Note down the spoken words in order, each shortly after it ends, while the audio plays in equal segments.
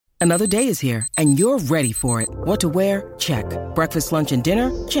Another day is here, and you're ready for it. What to wear? Check. Breakfast, lunch, and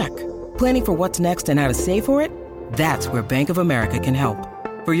dinner? Check. Planning for what's next and how to save for it? That's where Bank of America can help.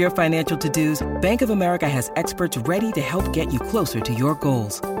 For your financial to-dos, Bank of America has experts ready to help get you closer to your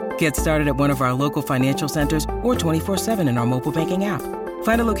goals. Get started at one of our local financial centers or 24/7 in our mobile banking app.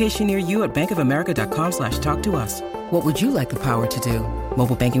 Find a location near you at bankofamerica.com/talktous. What would you like the power to do?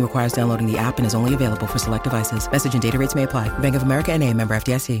 Mobile banking requires downloading the app and is only available for select devices. Message and data rates may apply. Bank of America N.A., member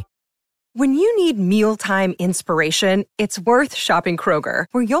FDIC. When you need mealtime inspiration, it's worth shopping Kroger,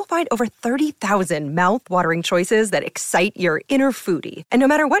 where you'll find over 30,000 mouth-watering choices that excite your inner foodie. And no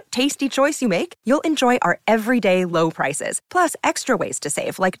matter what tasty choice you make, you'll enjoy our everyday low prices, plus extra ways to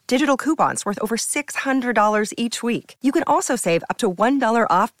save, like digital coupons worth over $600 each week. You can also save up to $1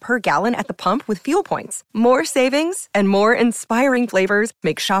 off per gallon at the pump with fuel points. More savings and more inspiring flavors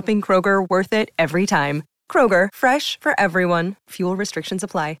make shopping Kroger worth it every time. Kroger, fresh for everyone. Fuel restrictions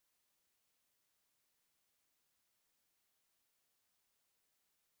apply.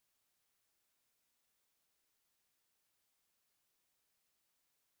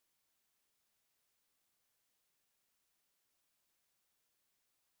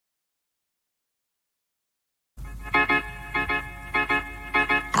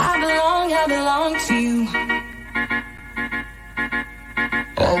 I belong to you.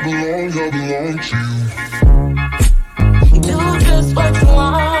 I belong to you. Do just what you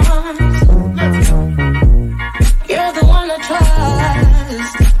want. You're the one I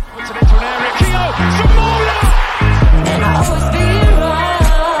trust. What's it into an area? Keo, Zamora! And I'll always be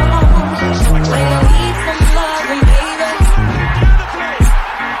around when I need some love and baby.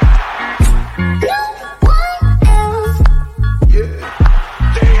 No one else. Yeah.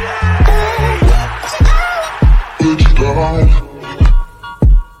 Put you down.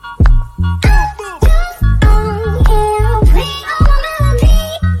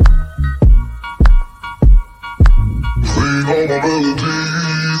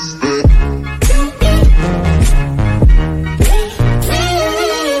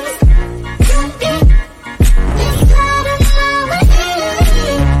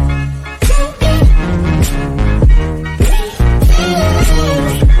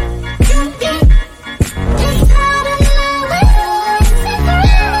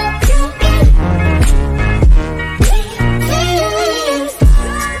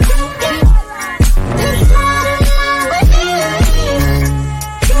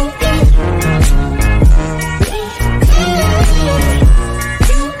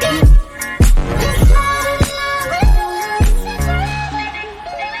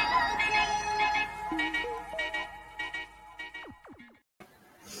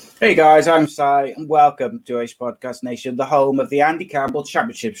 Hey guys, I'm Sai, and welcome to Ace Podcast Nation, the home of the Andy Campbell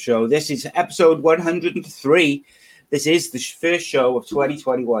Championship Show. This is episode 103. This is the first show of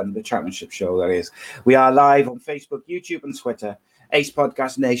 2021, the Championship Show, that is. We are live on Facebook, YouTube, and Twitter. Ace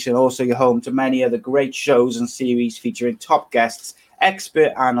Podcast Nation, also your home to many other great shows and series featuring top guests,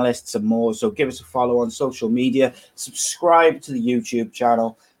 expert analysts, and more. So give us a follow on social media, subscribe to the YouTube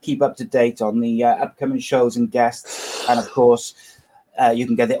channel, keep up to date on the upcoming shows and guests, and of course, you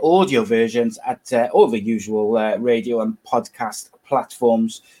can get the audio versions at all the usual radio and podcast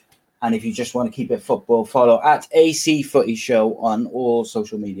platforms. And if you just want to keep it football, follow at AC Footy Show on all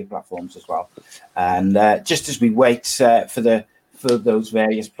social media platforms as well. And just as we wait for those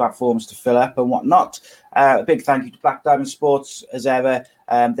various platforms to fill up and whatnot, a big thank you to Black Diamond Sports as ever.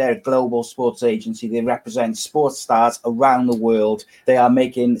 They're a global sports agency. They represent sports stars around the world. They are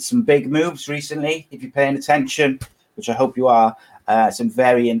making some big moves recently, if you're paying attention, which I hope you are. Some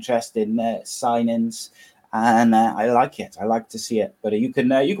very interesting signings, and I like it. I like to see it. But you can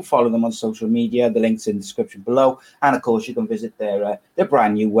follow them on social media. The link's in the description below, and of course you can visit their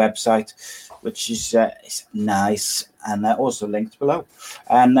brand new website, which is nice, and also linked below.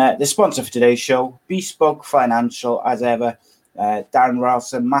 And the sponsor for today's show, Bespoke Financial, as ever. Darren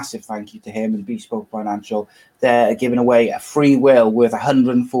Ralston, massive thank you to him and Bespoke Financial. They're giving away a free will worth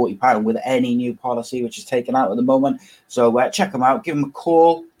 £140 with any new policy which is taken out at the moment. So check them out, give him a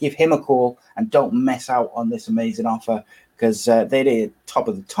call, and don't miss out on this amazing offer, because they're top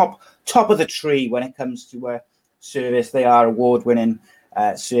of the tree when it comes to service. They are award-winning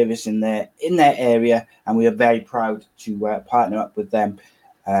service in their area, and we are very proud to partner up with them.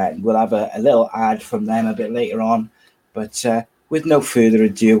 We'll have a little ad from them a bit later on. But with no further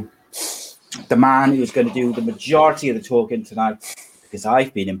ado, the man who's going to do the majority of the talking tonight, because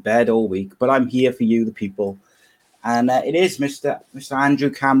I've been in bed all week, but I'm here for you, the people. And it is Mr. Andrew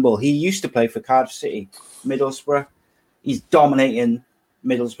Campbell. He used to play for Cardiff City, Middlesbrough. He's dominating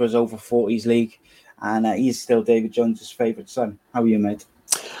Middlesbrough's over 40s league, and he's still David Jones's favourite son. How are you, mate?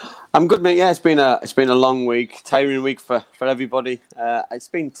 I'm good, mate. Yeah, it's been a long week, tiring week for everybody. It's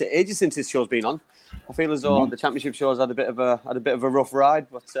been ages since this show's been on. I feel as though the championship show's had a bit of a rough ride,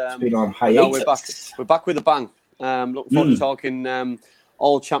 but It's been on no, hiatus. we're back with a bang. Looking forward to talking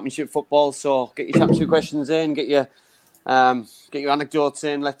all championship football. So get your championship questions in, get your anecdotes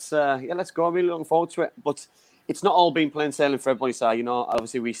in. Let's go. I'm really looking forward to it. But it's not all been plain sailing for everybody. So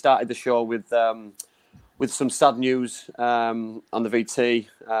obviously we started the show with some sad news on the VT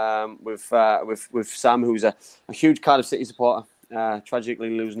with Sam, who's a huge Cardiff City supporter,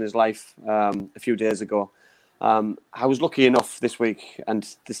 tragically losing his life a few days ago. I was lucky enough this week, and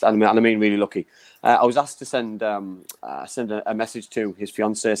I mean really lucky. I was asked to send a message to his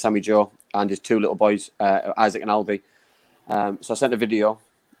fiancée, Sammy Jo, and his two little boys, Isaac and Albie. So I sent a video,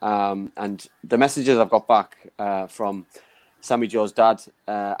 and the messages I've got back from Sammy Jo's dad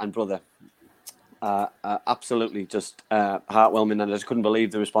and brother, absolutely just heartwarming, and I just couldn't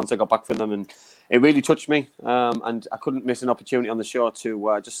believe the response I got back from them, and it really touched me. And I couldn't miss an opportunity on the show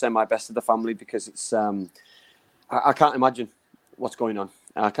to just send my best to the family, because it's I can't imagine what's going on.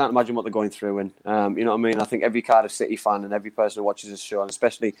 I can't imagine what they're going through, and you know what I mean. I think every Cardiff City fan and every person who watches this show, and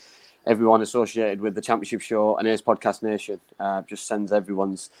especially everyone associated with the Championship Show and Ace Podcast Nation, just sends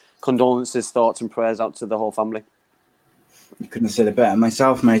everyone's condolences, thoughts, and prayers out to the whole family. You couldn't have said it better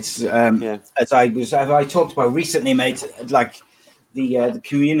myself, mate. As I talked about recently, mate, like the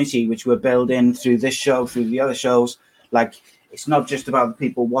community which we're building through this show, through the other shows, like it's not just about the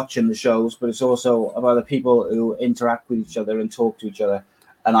people watching the shows, but it's also about the people who interact with each other and talk to each other.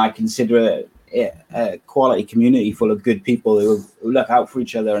 And I consider it a quality community full of good people who look out for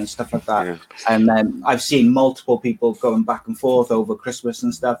each other and stuff like that. Yeah. And I've seen multiple people going back and forth over Christmas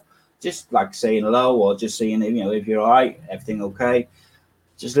and stuff, just like saying hello or just saying, if you're all right, everything okay.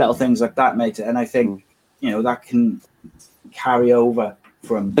 Just little things like that, mate. And I think, that can carry over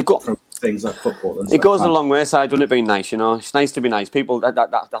from things like football. And it goes a long way, aside when it being nice, It's nice to be nice. People,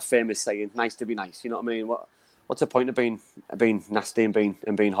 that famous saying, nice to be nice, you know what I mean? What's the point of being nasty and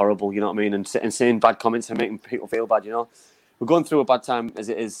being horrible, you know what I mean? And saying bad comments and making people feel bad, We're going through a bad time as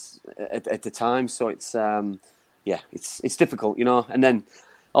it is at the time, so it's it's difficult, And then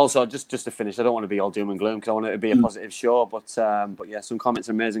also, just to finish, I don't want to be all doom and gloom because I want it to be a positive show. But yeah, some comments,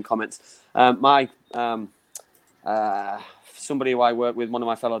 amazing comments. Somebody who I work with, one of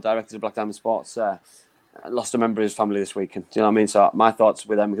my fellow directors of Black Diamond Sports, lost a member of his family this weekend. Do you know what I mean? So my thoughts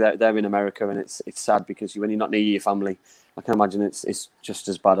with them. They're in America, and it's sad because when you're not near your family, I can imagine it's just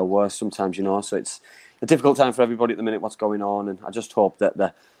as bad or worse sometimes. So it's a difficult time for everybody at the minute. What's going on, and I just hope that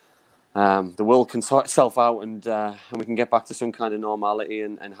the world can sort itself out and we can get back to some kind of normality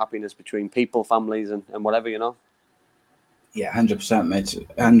and happiness between people, families, and whatever, Yeah, 100%, mate.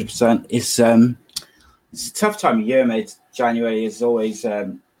 100%. It's a tough time of year, mate. January is always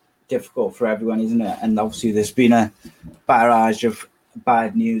difficult for everyone, isn't it? And obviously there's been a barrage of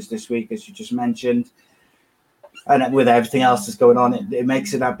bad news this week, as you just mentioned. And with everything else that's going on, it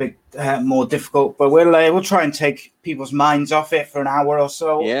makes it that bit more difficult. But we'll try and take people's minds off it for an hour or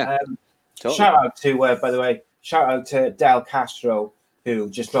so. Yeah. Totally. Shout out to Del Castro, who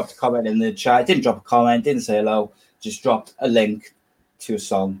just dropped a comment in the chat. Didn't drop a comment, didn't say hello, just dropped a link to a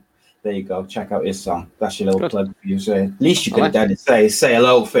song. There you go. Check out his song. That's your little plug for you. So at least you could have done it. Say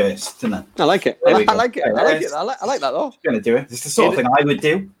hello first, didn't it? I like it. I like it. I like that though. Going to do it. It's the sort of thing I would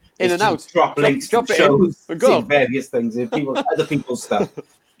do. In and out. Drop links to shows, see various things, other people's stuff.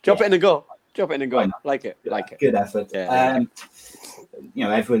 Drop it in and go. Like it. Good effort. Yeah.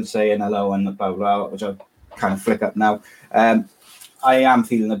 Everyone's saying hello and blah, blah, which I'll kind of flick up now. I am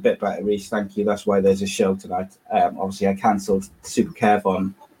feeling a bit better, Reece. Thank you. That's why there's a show tonight. Obviously, I cancelled Super Kev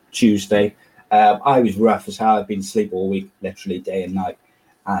on Tuesday. I was rough as hell. I've been asleep all week, literally day and night.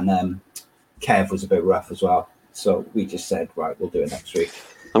 And Kev was a bit rough as well. So we just said, right, we'll do it next week.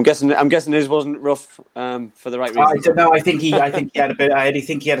 I'm guessing his wasn't rough for the right reason. I don't know. I think he had a bit. I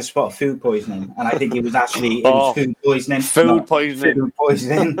think he had a spot of food poisoning, and I think it was actually food poisoning. Food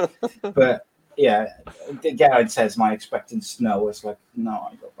poisoning. But yeah, Garrett says my expecting snow. It's like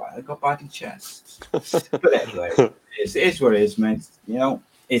no, I got back in chest. But anyway, it is what it is, mate.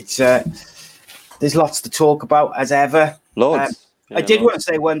 It's there's lots to talk about as ever. Loads. I did want to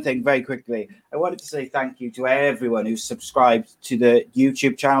say one thing very quickly. I wanted to say thank you to everyone who subscribed to the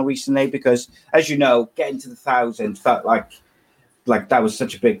YouTube channel recently, because, as you know, getting to the 1,000 felt like that was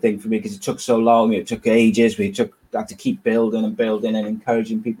such a big thing for me because it took so long. It took ages. Had to keep building and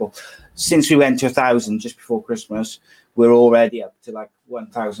encouraging people. Since we went to 1,000 just before Christmas, we're already up to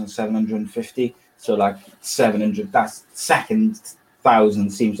 1,750. So 700. That second 1,000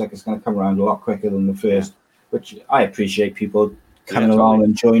 seems like it's going to come around a lot quicker than the first, which I appreciate people coming along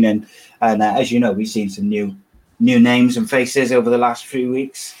and joining. And as you know, we've seen some new names and faces over the last few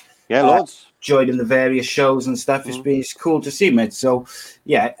weeks. Yeah, loads. Joining the various shows and stuff. It's cool to see, mate. So,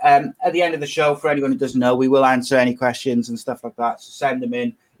 yeah, at the end of the show, for anyone who doesn't know, we will answer any questions and stuff like that. So send them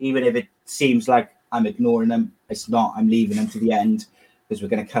in, even if it seems like I'm ignoring them. It's not. I'm leaving them to the end because we're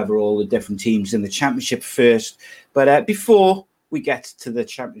going to cover all the different teams in the championship first. But before we get to the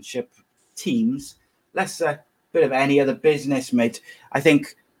championship teams, let's bit of any other business, mate. I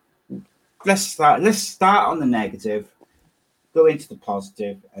think let's start on the negative, go into the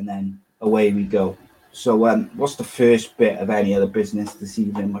positive, and then away we go. So, what's the first bit of any other business this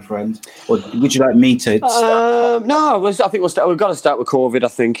evening, my friend? Or would you like me to start? No, I think we've got to start with COVID. I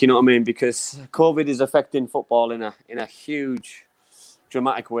think, you know what I mean, because COVID is affecting football in a huge,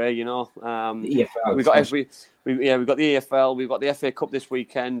 dramatic way. You know, we've got the EFL, we've got the FA Cup this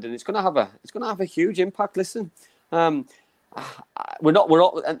weekend, and it's going to have a huge impact. Listen, we're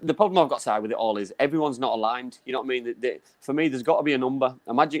all. The problem I've got side with it all is everyone's not aligned. You know what I mean? For me, there's got to be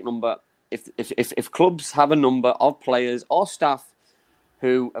a magic number. If clubs have a number of players or staff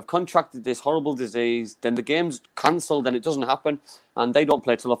who have contracted this horrible disease, then the game's cancelled and it doesn't happen, and they don't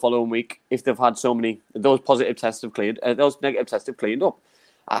play till the following week if they've had so many those positive tests have cleared, those negative tests have cleaned up.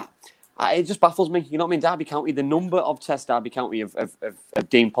 It just baffles me. You know what I mean? Derby County, the number of tests Derby County have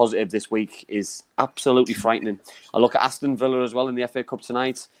deemed positive this week is absolutely frightening. I look at Aston Villa as well in the FA Cup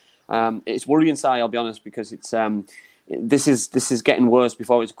tonight. It's worrying, Si, I'll be honest, because it's this is getting worse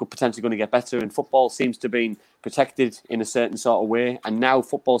before it's potentially going to get better. And football seems to be protected in a certain sort of way, and now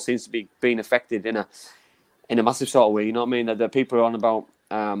football seems to be being affected in a massive sort of way. You know what I mean? That people are on about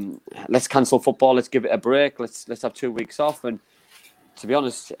let's cancel football, let's give it a break, let's have 2 weeks off. And to be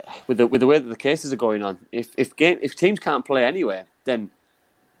honest, with the way that the cases are going on, if teams can't play anyway, then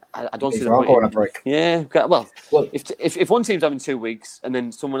I don't see the point. On a break. Yeah, well, if one team's having 2 weeks and then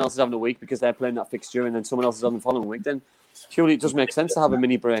someone else is having a week because they're playing that fixture, and then someone else is on the following week, then surely it does make sense to have a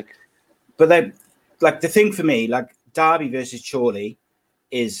mini break. But then, like, the thing for me, like Derby versus Chorley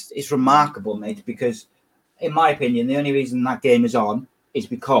is remarkable, mate, because in my opinion, the only reason that game is on is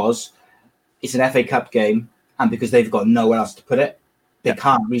because it's an FA Cup game and because they've got nowhere else to put it. They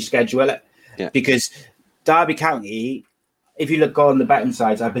can't reschedule it because Derby County, if you look on the betting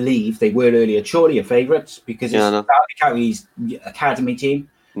sides, I believe they were earlier Chorley are favourites because it's Derby County's academy team.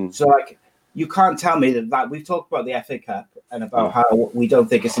 So, like, you can't tell me that we've talked about the FA Cup and about how we don't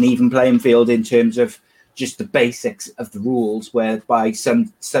think it's an even playing field in terms of just the basics of the rules, whereby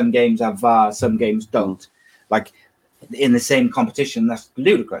some games have VAR, some games don't. Like, in the same competition, that's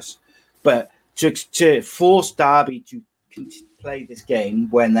ludicrous. But to force Derby to play this game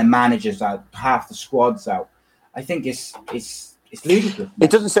when their manager's out, half the squad's out, I think it's ludicrous.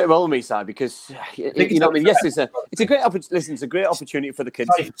 It doesn't sit well with me, Si, because you know what I mean. Yes, it's a great opportunity. It's a great opportunity for the kids.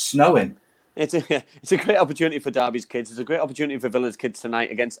 It's not even snowing. It's a great opportunity for Derby's kids. It's a great opportunity for Villa's kids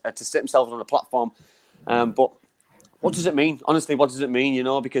tonight against to sit themselves on a platform. But what does it mean? Honestly, what does it mean? You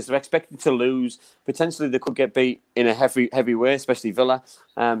know, because they're expected to lose. Potentially, they could get beat in a heavy way, especially Villa.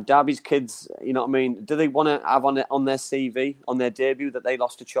 Derby's kids, you know what I mean? Do they want to have on their CV, on their debut, that they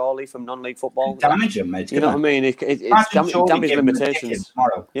lost to Chorley from non-league football? Damage them, mate. You know what I mean? It's damage limitations.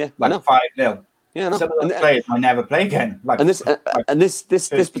 Tomorrow, yeah, like 5-0. Yeah, no. Some of those players might never play again. Like, this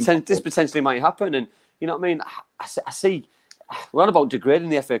potentially might happen. And you know what I mean? I see. We're on about degrading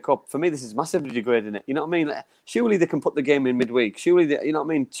the FA Cup. For me, this is massively degrading it. You know what I mean? Surely they can put the game in midweek. Surely, you know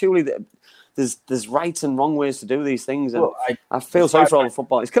what I mean? Surely there's right and wrong ways to do these things. And I feel sorry for all the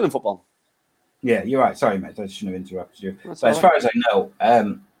football. It's killing football. Yeah, you're right. Sorry, mate. I shouldn't have interrupted you. But as far as I know,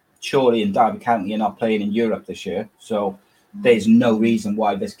 Chorley and Derby County are not playing in Europe this year. So there's no reason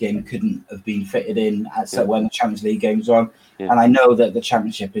why this game couldn't have been fitted in when the Champions League game's on. Yeah. And I know that the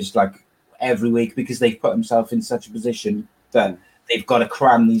Championship is like every week because they've put themselves in such a position that they've got to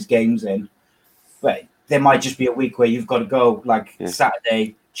cram these games in. But there might just be a week where you've got to go like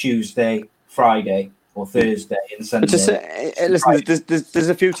Saturday, Tuesday, Friday, or Thursday and Sunday. But listen, there's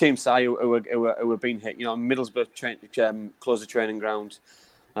a few teams who are being hit. You know, Middlesbrough closed the training ground.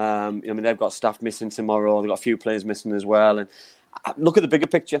 I mean, they've got staff missing tomorrow. They've got a few players missing as well. And look at the bigger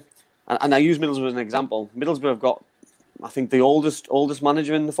picture. And I use Middlesbrough as an example. Middlesbrough have got, I think, the oldest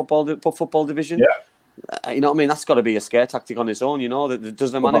manager in the football division. Yeah. You know what I mean? That's got to be a scare tactic on its own. You know,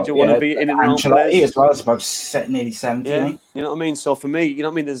 does the manager want to be in and around players as well? It's about nearly 70. Yeah, you know what I mean. So for me, you know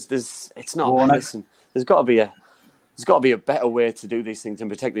what I mean. It's not. Listen, there's got to be a better way to do these things and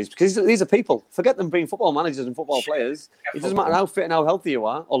protect these, because these are people. Forget them being football managers and football players. It doesn't matter how fit and how healthy you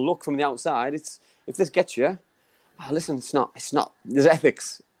are or look from the outside. If this gets you, listen, it's not. There's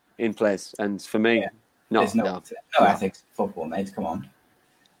ethics in place, and for me, There's no ethics in football, mate. Come on.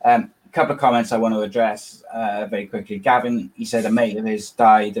 A couple of comments I want to address very quickly. Gavin, he said a mate of his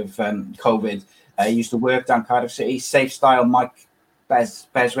died of COVID. He used to work down Cardiff City. Safe Style Mike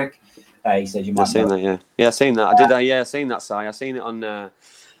Beswick. He said you might. I've seen that, yeah. Yeah, I've seen that. I did. I've seen that, Si. I've seen it on.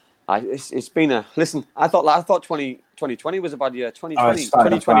 It's been a listen. I thought 2020 was a bad year.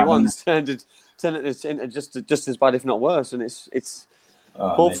 2021 turned it into just as bad, if not worse. And it's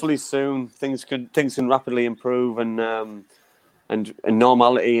hopefully soon things can rapidly improve and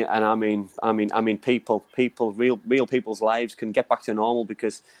normality. And I mean people, real people's lives can get back to normal,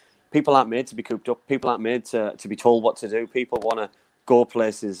 because people aren't made to be cooped up. People aren't made to be told what to do. People want to go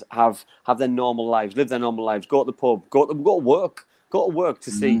places, have their normal lives, live their normal lives, go to the pub, go to work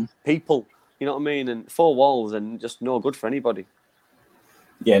to see people, you know what I mean? And 4 walls and just no good for anybody.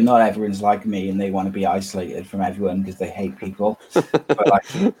 Yeah, not everyone's like me and they want to be isolated from everyone because they hate people. But like,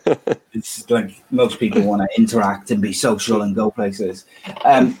 it's like most people want to interact and be social and go places.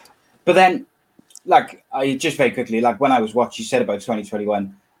 But then, like, I just very quickly, like when I was watching, you said about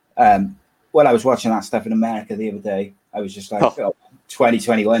 2021, when I was watching that stuff in America the other day, I was just like,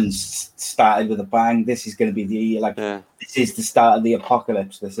 2021 started with a bang. This is going to be the year. Like, this is the start of the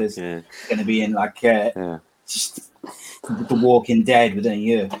apocalypse. This is going to be in like just The Walking Dead within a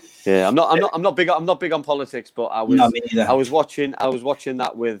year. Yeah, I'm not big on politics, but I was watching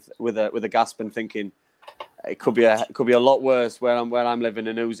that with a gasp and thinking it could be a lot worse where I'm living,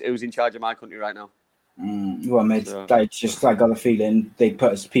 and who's in charge of my country right now. Well, mate, I got a feeling they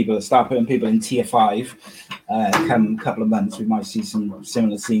start putting people in tier 5. Come a couple of months, we might see some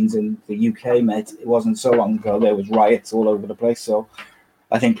similar scenes in the UK, mate. It wasn't so long ago there was riots all over the place, so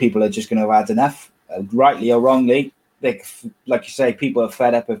I think people are just going to have had enough, rightly or wrongly. Like you say, people are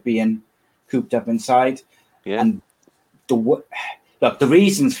fed up of being cooped up inside, and the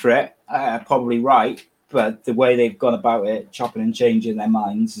reasons for it are probably right. But the way they've gone about it, chopping and changing their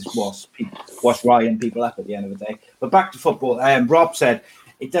minds, is what's riling people up at the end of the day. But back to football. Rob said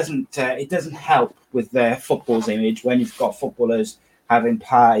it doesn't help with their football's image when you've got footballers having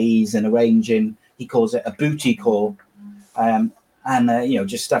parties and arranging. He calls it a booty call, and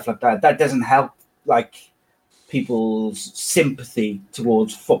just stuff like that. That doesn't help like people's sympathy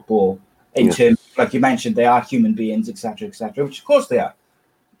towards football in terms, like you mentioned, they are human beings, etc., which of course they are.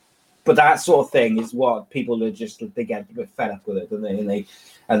 But that sort of thing is what people are they get a bit fed up with it, don't they?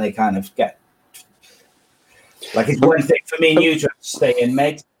 And they kind of get like, it's one thing for me and you to have to stay in,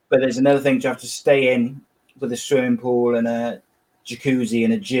 mate, but there's another thing to have to stay in with a swimming pool and a jacuzzi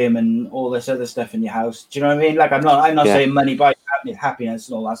and a gym and all this other stuff in your house. Do you know what I mean? Like, I'm not saying money buys happiness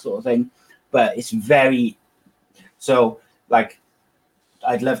and all that sort of thing, but it's very so. Like,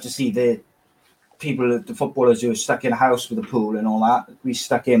 I'd love to see the footballers who are stuck in a house with a pool and all that, we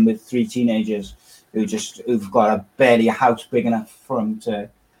stuck in with 3 teenagers who've got barely a house big enough for them to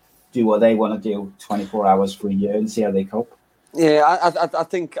do what they want to do 24 hours for a year and see how they cope. Yeah, I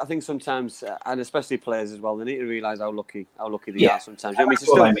think sometimes, and especially players as well, they need to realise how lucky they are sometimes. You know,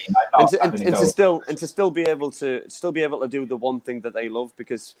 to still be able to do the one thing that they love,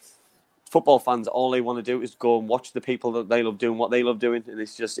 because football fans, all they want to do is go and watch the people that they love doing what they love doing, and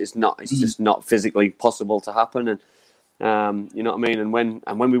it's just not physically possible to happen. And you know what I mean. And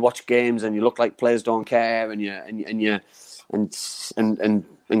when we watch games and you look like players don't care, and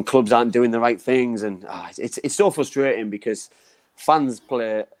clubs aren't doing the right things, and it's so frustrating, because fans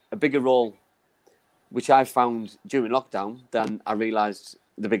play a bigger role, which I found during lockdown, than I realised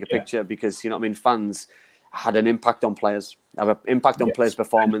the bigger picture, because you know what I mean. Fans had an impact on players, have an impact on players'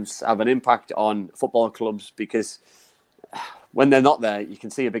 performance, have an impact on football clubs, because when they're not there, you can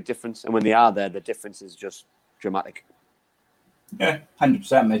see a big difference. And when they are there, the difference is just dramatic. Yeah,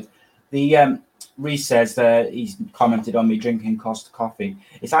 100%, mate. The Reese says that he's commented on me drinking Costa coffee.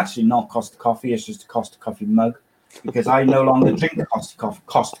 It's actually not Costa coffee, it's just a Costa coffee mug, because I no longer drink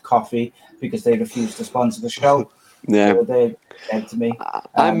Costa coffee because they refuse to sponsor the show. Yeah, so they're dead to me.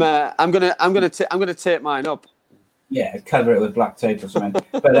 I'm gonna tape mine up. Yeah, cover it with black tape or something.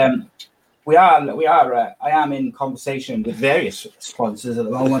 But I am in conversation with various sponsors at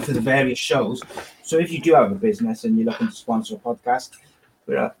the moment for the various shows. So if you do have a business and you're looking to sponsor a podcast,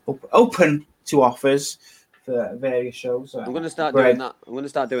 we're open to offers for various shows. I'm going to start doing that.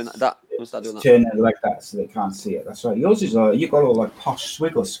 Turn it like that so they can't see it. That's right. Yours is you've got all like posh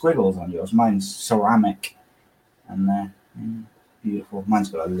squiggles on yours. Mine's ceramic. And beautiful. Mine's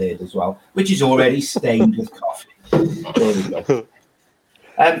got a lid as well, which is already stained with coffee. There we go.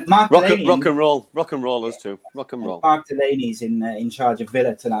 Mark Delaney, rock and roll us too. Rock and roll. Mark Delaney's in charge of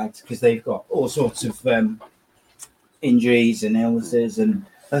Villa tonight, because they've got all sorts of injuries and illnesses, and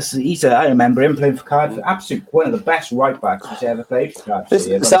I remember him playing for Cardiff. Absolute one of the best right backs who's ever played for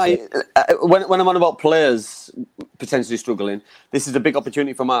Cardiff. When I'm on about players potentially struggling, this is a big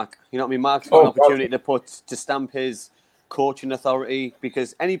opportunity for Mark. You know what I mean? Mark's got an opportunity to stamp his coaching authority,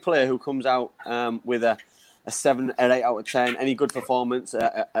 because any player who comes out with a 7 or 8 out of 10, any good performance,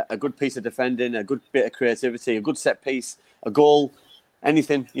 a good piece of defending, a good bit of creativity, a good set piece, a goal,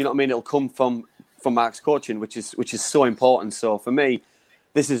 anything, you know what I mean? It'll come from Mark's coaching, which is so important. So for me,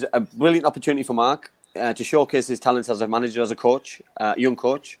 this is a brilliant opportunity for Mark to showcase his talents as a manager, as a coach, young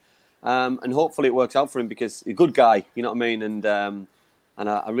coach, and hopefully it works out for him, because he's a good guy, you know what I mean? And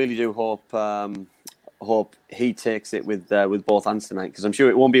I really do hope he takes it with both hands tonight, because I'm sure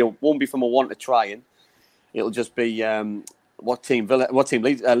it won't be from a want of trying. It'll just be what team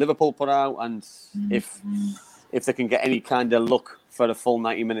Liverpool put out, and if they can get any kind of luck for the full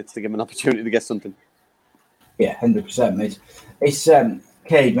 90 minutes to give him an opportunity to get something. Yeah, 100%, mate. It's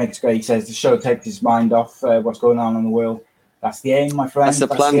Cade makes great. He says the show takes his mind off what's going on in the world. That's the aim, my friend. That's the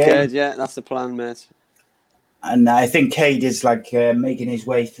plan, Cade. Yeah, that's the plan, mate. And I think Cade is like making his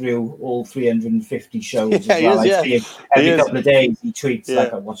way through all 350 shows as well. I see him every couple of days. He tweets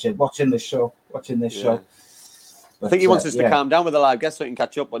like, watching this show. But, I think he wants us to calm down with the live guests so we can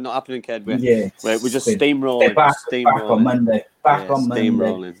catch up, but not happening, Cade. We're just steamrolling. Back on Monday.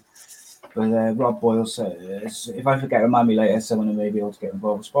 Steamrolling. But Rob Boyle says, if I forget, remind me later, someone who may be able to get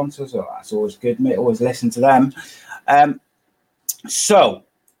involved with sponsors. So that's always good, mate. Always listen to them.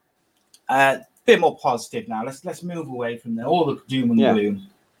 Bit more positive now. Let's move away from all the doom and gloom.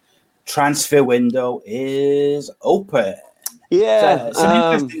 Transfer window is open. Yeah,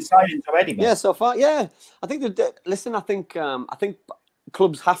 some interesting signings already, mate. Yeah, so far, yeah. I think I think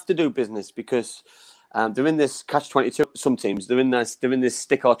clubs have to do business, because they're in this catch-22. Some teams they're in this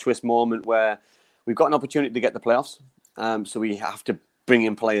stick or twist moment where we've got an opportunity to get the playoffs, so we have to bring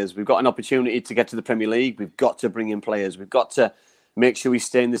in players. We've got an opportunity to get to the Premier League. We've got to bring in players. We've got to make sure we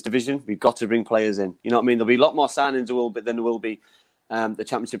stay in this division. We've got to bring players in. You know what I mean? There'll be a lot more signings than there will be the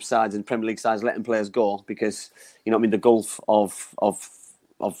Championship sides and Premier League sides letting players go, because you know what I mean. The gulf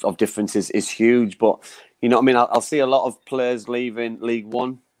of difference is huge. But you know what I mean. I'll see a lot of players leaving League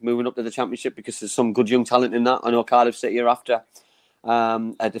One, moving up to the Championship, because there's some good young talent in that. I know Cardiff City are after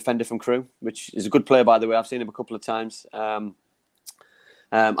a defender from Crewe, which is a good player, by the way. I've seen him a couple of times. I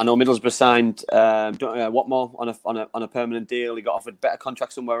know Middlesbrough signed Watmore on a permanent deal. He got offered better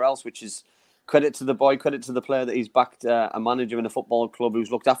contract somewhere else, which is credit to the boy, credit to the player that he's backed a manager in a football club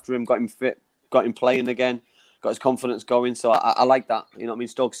who's looked after him, got him fit, got him playing again, got his confidence going. So I like that. You know what I mean?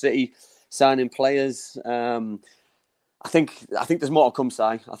 Stoke City signing players. I think there's more to come, Si.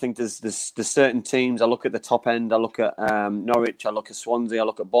 I think there's certain teams. I look at the top end. I look at Norwich. I look at Swansea. I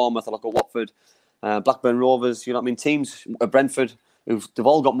look at Bournemouth. I look at Watford, Blackburn Rovers. You know what I mean? Teams, Brentford. They've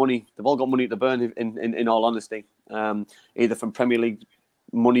all got money. They've all got money to burn. In all honesty, either from Premier League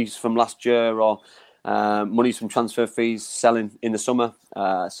monies from last year or monies from transfer fees selling in the summer.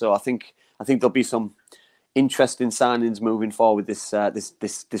 So I think there'll be some interesting signings moving forward this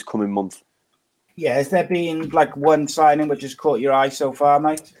coming month. Yeah, has there been like one signing which has caught your eye so far,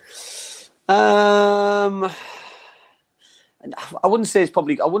 mate? I wouldn't say it's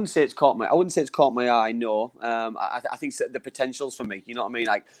caught my eye. No, I think the potential's for me. You know what I mean?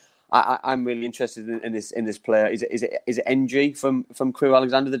 Like, I'm really interested in this player. Is it NG from Crewe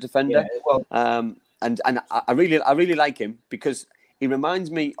Alexander, the defender? Yeah, well, and I really like him, because he reminds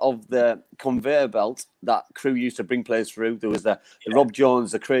me of the conveyor belt that Crewe used to bring players through. There was the Rob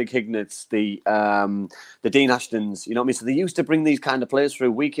Jones, the Craig Hignets, the Dean Ashtons. You know what I mean? So they used to bring these kind of players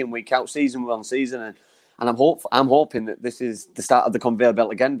through week in, week out, season on season, and I'm hoping that this is the start of the conveyor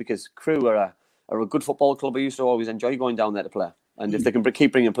belt again, because Crewe are a good football club. I used to always enjoy going down there to play, and if they can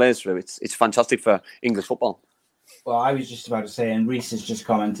keep bringing players through, it's fantastic for English football. Well, I was just about to say, and Reece has just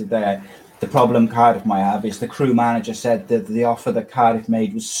commented there, the problem Cardiff might have is the Crewe manager said that the offer that Cardiff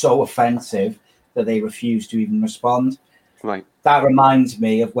made was so offensive that they refused to even respond. Right. That reminds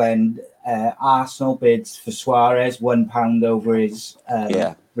me of when Arsenal bids for Suarez £1 over his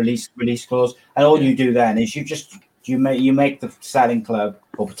release clause, and all you do then is you make the selling club,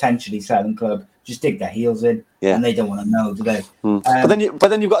 or potentially selling club, just dig their heels in, and they don't want to know, do they? But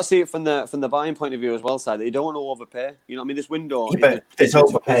then you've got to see it from the buying point of view as well, side that you don't want to overpay. You know what I mean? This window, it's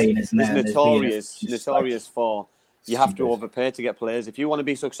overpaying, isn't it? It's notorious for you have to overpay to get players. If you want to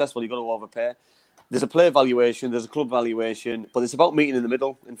be successful, you've got to overpay. There's a player valuation, there's a club valuation, but it's about meeting in the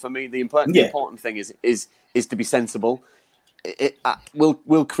middle. And for me, the important thing is to be sensible.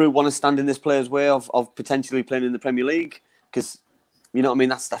 Will Crewe want to stand in this player's way of potentially playing in the Premier League? Because you know what I mean.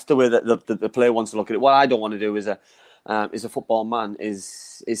 That's the way that the player wants to look at it. What I don't want to do is a is a football man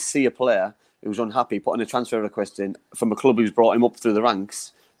is see a player who's unhappy putting a transfer request in from a club who's brought him up through the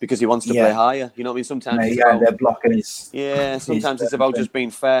ranks because he wants to play higher. You know what I mean? Sometimes it's about, they're blocking his. sometimes it's about just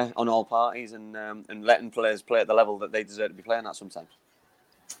being fair on all parties and letting players play at the level that they deserve to be playing at sometimes.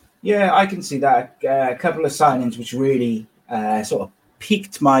 Yeah, I can see that. A couple of signings which really sort of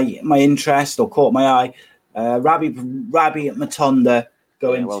piqued my interest or caught my eye. Rabbi Matonda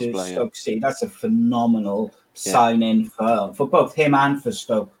going to Stoke City. That's a phenomenal signing for both him and for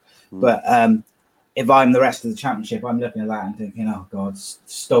Stoke. But if I'm the rest of the Championship, I'm looking at that and thinking, oh God,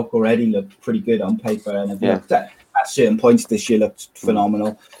 Stoke already looked pretty good on paper, and looked at certain points this year looked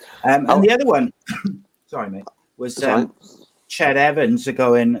phenomenal. And the other one, sorry mate, was Ched Evans are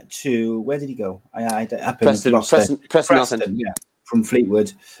going to, where did he go? Preston, from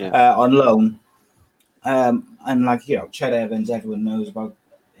Fleetwood on loan. And Ched Evans, everyone knows about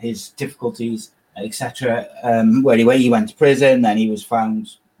his difficulties, etc. Where he went to prison, then he was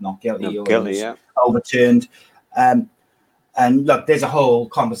found not guilty overturned. And look, there's a whole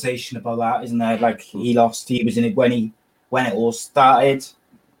conversation about that, isn't there? Like he was in it when it all started.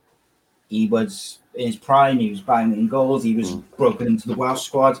 He was in his prime. He was banging goals. He was broken into the Welsh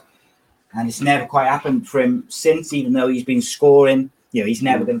squad, and it's never quite happened for him since. Even though he's been scoring, he's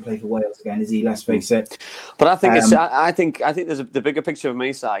never going to play for Wales again, is he? Let's face it. But I think I think there's the bigger picture of me,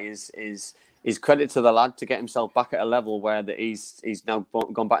 is credit to the lad to get himself back at a level where he's now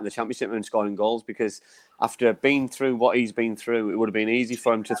gone back in the Championship and scoring goals, because after being through what he's been through, it would have been easy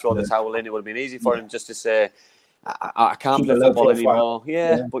for him to throw the towel in. It would have been easy for him just to say, I can't play football anymore.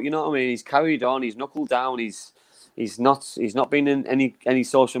 But you know what I mean? He's carried on. He's knuckled down. He's not been in any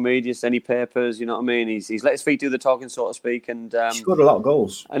social media, any papers. You know what I mean? He's let his feet do the talking, so to speak. And he scored a lot of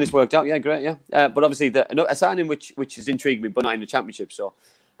goals, and it's worked out. Yeah, great. Yeah, but obviously a signing which has intrigued me, but not in the Championship. So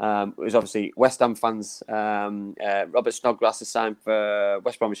it was obviously West Ham fans. Robert Snodgrass has signed for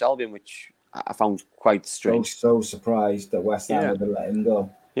West Bromwich Albion, which I found quite strange. So surprised that West Ham would let him go.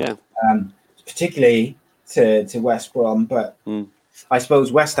 Yeah, particularly to West Brom, but I suppose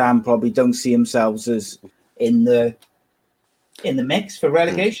West Ham probably don't see themselves as in the mix for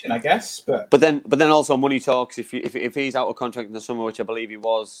relegation, I guess. But then also money talks. If he's out of contract in the summer, which I believe he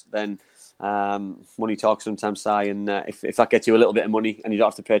was, then money talks sometimes, Si. And if that gets you a little bit of money, and you don't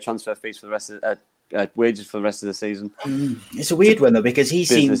have to pay transfer fees for the rest of wages for the rest of the season, it's a weird one though, because he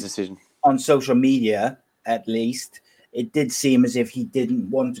seemed decision on social media, at least, it did seem as if he didn't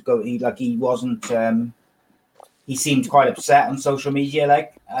want to go. He wasn't. He seemed quite upset on social media,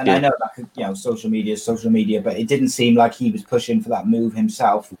 I know that social media, but it didn't seem like he was pushing for that move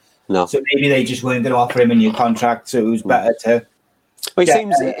himself. No. So maybe they just weren't going to offer him a new contract, so it was better to. Well,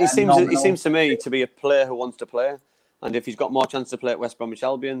 he seems to me to be a player who wants to play, and if he's got more chance to play at West Bromwich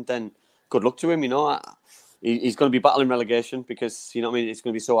Albion, then good luck to him. He's going to be battling relegation, because it's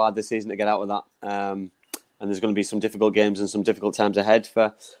going to be so hard this season to get out of that. And there's going to be some difficult games and some difficult times ahead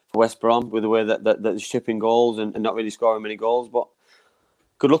for West Brom, with the way that they're shipping goals and not really scoring many goals. But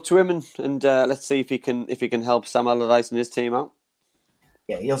good luck to him, and let's see if he can help Sam Allardyce and his team out.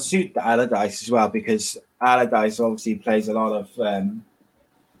 Yeah, he'll suit Allardyce as well, because Allardyce obviously plays a lot of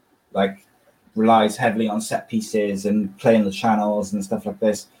relies heavily on set pieces and playing the channels and stuff like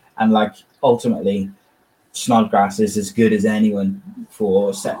this. And ultimately, Snodgrass is as good as anyone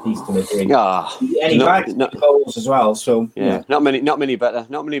for set piece delivery. And he bags goals as well. So not many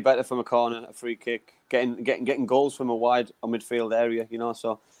better from a corner, a free kick, getting goals from a wide or midfield area.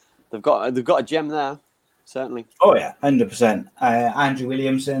 So they've got a gem there, certainly. Oh yeah, 100%. Andrew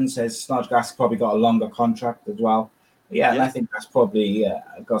Williamson says Snodgrass probably got a longer contract as well. And I think that's probably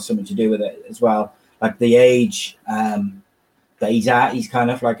got something to do with it as well. Like the age that he's at, he's kind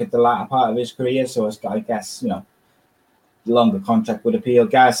of at the latter part of his career. So I guess, the longer contract would appeal.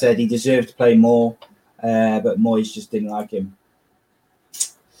 Gareth said he deserved to play more, but Moyes just didn't like him.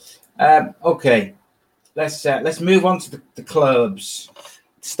 Okay, let's move on to the clubs.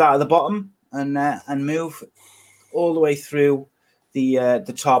 Start at the bottom and move all the way through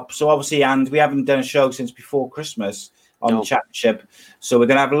the top. So obviously, and we haven't done a show since before Christmas on the Championship, so we're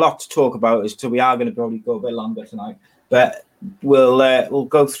going to have a lot to talk about. So we are going to probably go a bit longer tonight, but we'll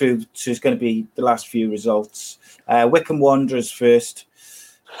go through. So it's going to be the last few results. Wycombe Wanderers first.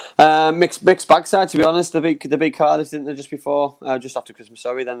 Mixed bag side, to be honest. The big Cardiff, didn't they, just after Christmas?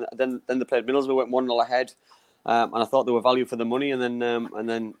 Sorry. Then they played Middlesbrough, went 1-0 ahead, and I thought they were value for the money. And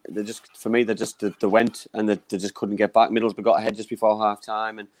then they just, for me, they went and they just couldn't get back. Middlesbrough got ahead just before half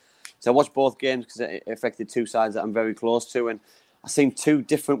time, and so I watched both games because it affected two sides that I'm very close to. And I've seen two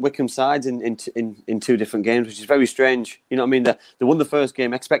different Wycombe sides in two different games, which is very strange. You know what I mean? They won the first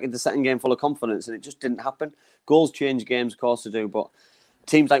game, expected the second game full of confidence, and it just didn't happen. Goals change games, of course they do, but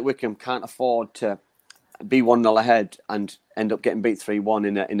teams like Wycombe can't afford to be 1-0 ahead and end up getting beat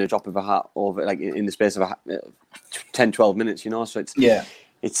 3-1 in a drop of a hat over like in the space of 10-12 minutes. You know, so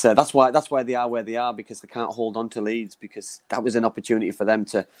it's that's why they are where they are, because they can't hold on to leads, because that was an opportunity for them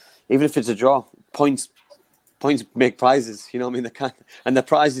to, even if it's a draw, points make prizes. You know what I mean? They can't, and the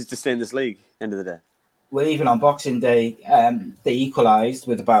prize is to stay in this league. End of the day. Well, even on Boxing Day, they equalised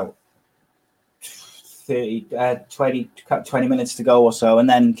with about 20 minutes to go or so, and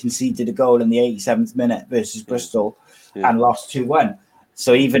then conceded a goal in the 87th minute versus Bristol and lost 2-1.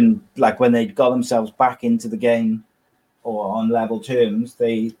 So even like when they got themselves back into the game or on level terms,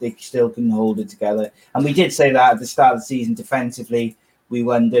 they still couldn't hold it together. And we did say that at the start of the season defensively, we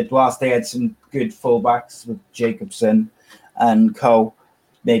wondered, whilst they had some good fullbacks with Jacobson and Co,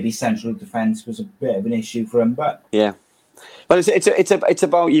 maybe central defence was a bit of an issue for them. But yeah. But it's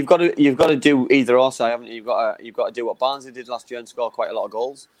about you've got to do either or side, haven't you? You've got to do what Barnsley did last year and score quite a lot of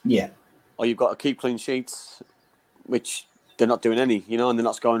goals. Yeah. Or you've got to keep clean sheets, which they're not doing any, you know, and they're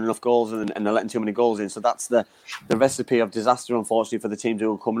not scoring enough goals, and they're letting too many goals in. So that's the recipe of disaster, unfortunately, for the teams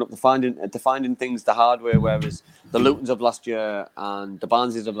who are coming up. They're finding things the hard way, whereas the Lutons of last year and the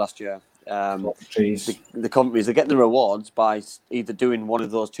Barnsleys of last year, the companies are getting the rewards by either doing one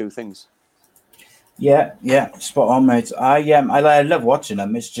of those two things. Yeah, spot on, mate. I love watching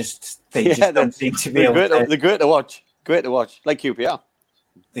them. It's just they just don't seem to be able to. They're great to watch. Great to watch, like QPR.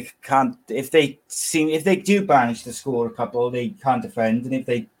 They can't. If they do manage to score a couple, they can't defend, and if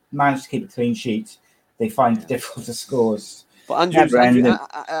they manage to keep a clean sheet, they find it difficult to score. But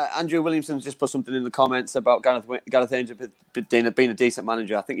Andrew Williamson's just put something in the comments about Gareth Angel being a decent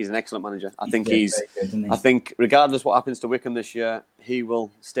manager. I think he's an excellent manager. I think regardless what happens to Wycombe this year, he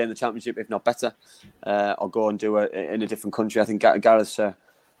will stay in the Championship, if not better, or go and do it in a different country. I think Gareth's a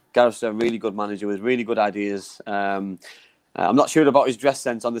really good manager with really good ideas. I'm not sure about his dress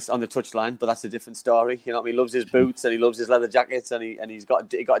sense on the touchline, but that's a different story. You know what I mean? He loves his boots and he loves his leather jackets, and he's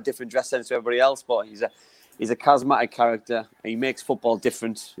got a different dress sense to everybody else. But he's a charismatic character. He makes football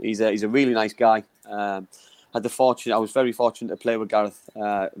different. He's a really nice guy. I was very fortunate to play with Gareth.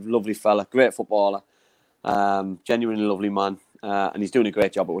 Lovely fella, great footballer, genuinely lovely man, and he's doing a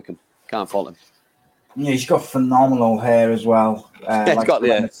great job at Wycombe. Can't fault him. Yeah, he's got phenomenal hair as well. He's got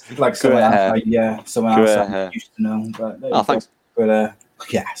someone else I used to know. But thanks.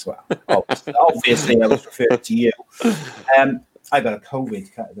 As well. Obviously, I was referring to you. I got a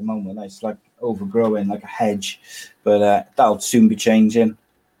COVID cut at the moment. It's like overgrowing like a hedge, but that'll soon be changing.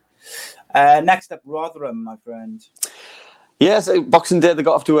 Next up, Rotherham, my friend. Yes, Boxing Day they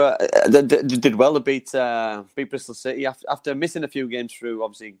got off to they did well to beat Bristol City after missing a few games through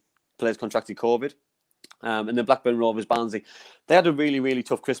obviously players contracted COVID. And the Blackburn Rovers, Barnsley, they had a really, really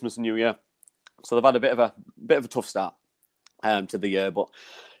tough Christmas and New Year, so they've had a bit of a tough start to the year. But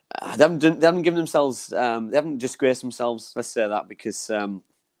they haven't given themselves, they haven't disgraced themselves. Let's say that, because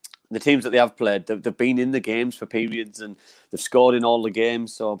the teams that they have played, they've been in the games for periods and they've scored in all the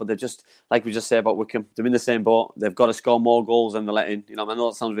games. So, but they're just like we just say about Wycombe, they're in the same boat. They've got to score more goals than they're letting. You know, I know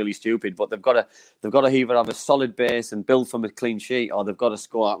that sounds really stupid, but they've got to either have a solid base and build from a clean sheet, or they've got to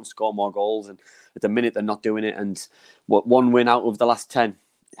score out and score more goals. And at the minute, they're not doing it. And one win out of the last 10,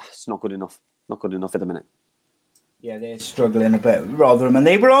 it's not good enough. Not good enough at the minute. Yeah, they're struggling a bit, Rotherham, and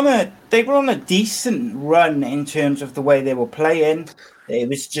they were on a decent run in terms of the way they were playing. It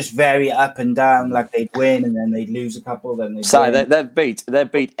was just very up and down. Like they'd win and then they'd lose a couple. Then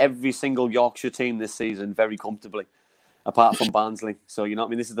they've beat every single Yorkshire team this season very comfortably, apart from Barnsley. So you know what I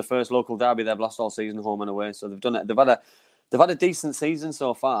mean. This is the first local derby they've lost all season, home and away. So they've done it. They've had a decent season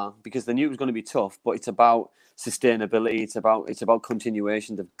so far, because they knew it was going to be tough. But it's about sustainability. It's about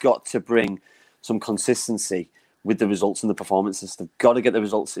continuation. They've got to bring some consistency with the results and the performances. They've got to get the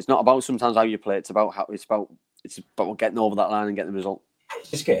results. It's not about sometimes how you play. It's about getting over that line and getting the result.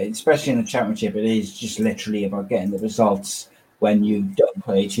 Especially in the Championship, it is just literally about getting the results when you don't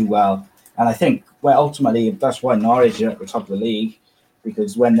play too well. And I think, ultimately, that's why Norwich are at the top of the league,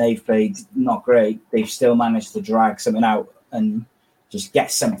 because when they've played not great, they've still managed to drag something out and just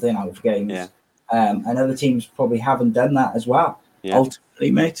get something out of games. Yeah. And other teams probably haven't done that as well,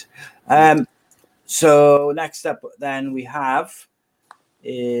 ultimately, mate. So next up then we have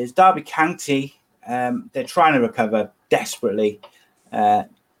is Derby County. They're trying to recover desperately.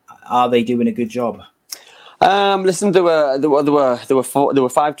 Are they doing a good job? Listen, there were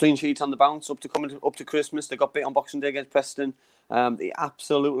 5 clean sheets on the bounce up to Christmas. They got beat on Boxing Day against Preston. They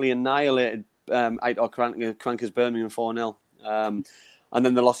absolutely annihilated Crankers Birmingham 4-0. And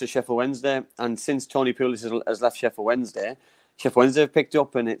then they lost to Sheffield Wednesday. And since Tony Pulis has left Sheffield Wednesday have picked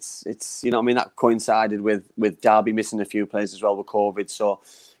up, and it's that coincided with Derby missing a few players as well with COVID. So,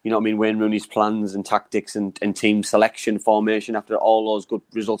 Wayne Rooney's plans and tactics and team selection, formation after all those good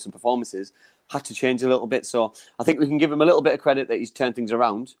results and performances had to change a little bit. So I think we can give him a little bit of credit that he's turned things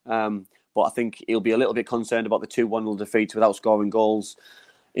around. But I think he'll be a little bit concerned about the 2-1 defeat without scoring goals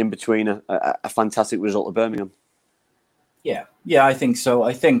in between a fantastic result of Birmingham. Yeah, I think so.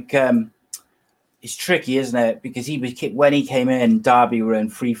 I think it's tricky, isn't it? Because when he came in, Derby were in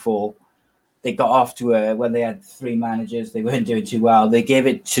free fall. They got off to when they had 3 managers, they weren't doing too well. They gave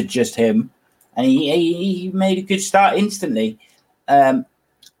it to just him, and he made a good start instantly.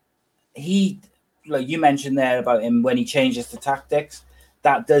 He, like you mentioned there about him, when he changes the tactics,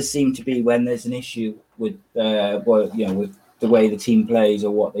 that does seem to be when there's an issue with with the way the team plays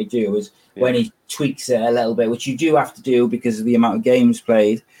or what they do, is when he tweaks it a little bit, which you do have to do because of the amount of games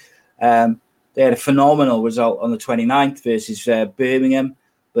played. They had a phenomenal result on the 29th versus Birmingham,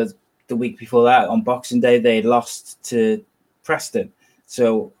 but the week before that, on Boxing Day, they had lost to Preston.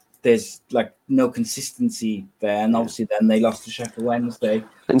 So there's like no consistency there, and obviously then they lost to Sheffield Wednesday.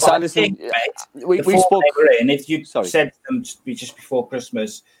 And Sanderson, we spoke. If you said to them just before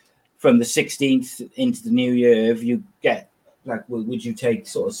Christmas, from the 16th into the new year, if you get would you take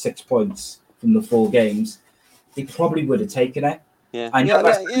sort of 6 points from the 4 games? They probably would have taken it. Yeah, I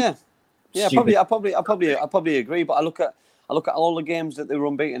probably agree. But I look at all the games that they were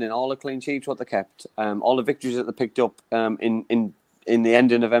unbeaten in, all the clean sheets what they kept, all the victories that they picked up in the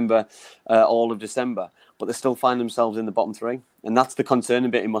end of November, all of December. But they still find themselves in the bottom 3, and that's the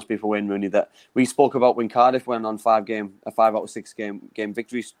concerning bit. It must be for Wayne Rooney that we spoke about when Cardiff went on a 5 out of 6 game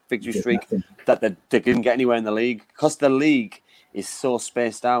victory streak, that they didn't get anywhere in the league because the league is so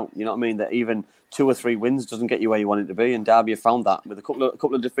spaced out. You know what I mean? That even 2 or 3 wins doesn't get you where you want it to be. And Derby have found that with a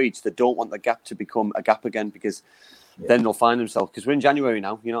couple of defeats. They don't want the gap to become a gap again, because then they'll find themselves. Because we're in January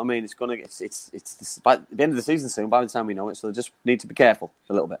now. You know what I mean? It's by the end of the season soon. By the time we know it, so they just need to be careful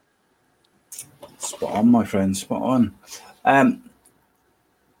a little bit. Spot on, my friend. Spot on.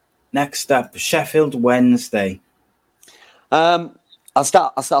 Next up, Sheffield Wednesday. I'll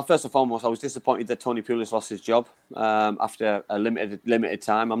start first and foremost. I was disappointed that Tony Pulis lost his job after a limited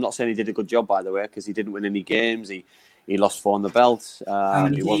time. I'm not saying he did a good job, by the way, because he didn't win any games. He lost 4 on the belt.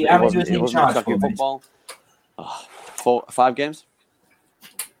 He wasn't attacking football. 5 games.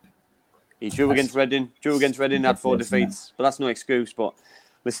 He drew against Reading. Had 4 defeats, but that's no excuse. But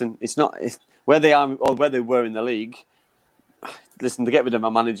listen, it's where they are or where they were in the league. Listen, they get rid of my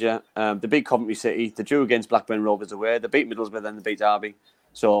manager. They beat Coventry City. They drew against Blackburn Rovers away. They beat Middlesbrough, then they beat Derby.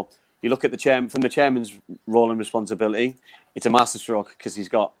 So you look at from the chairman's role and responsibility, it's a masterstroke because he's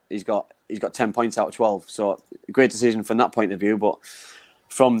got 10 points out of 12. So a great decision from that point of view. But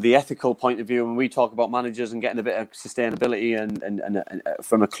from the ethical point of view, when we talk about managers and getting a bit of sustainability and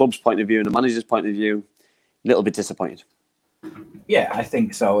from a club's point of view and a manager's point of view, a little bit disappointed. Yeah, I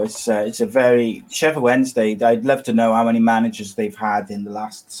think so. It's a very Sheffield Wednesday. I'd love to know how many managers they've had in the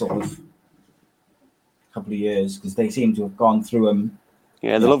last sort of couple of years, because they seem to have gone through them.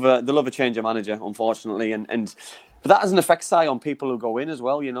 Yeah, they love a change of manager, unfortunately, but that has an effect, Si, on people who go in as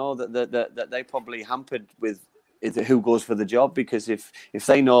well. You know that they probably hampered with who goes for the job, because if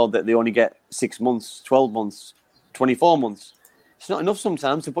they know that they only get 6 months, 12 months, 24 months. It's not enough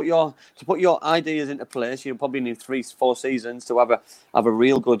sometimes to put your ideas into place. You probably need 3-4 seasons to have a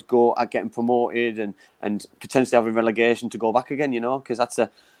real good go at getting promoted and potentially having relegation to go back again. You know, because that's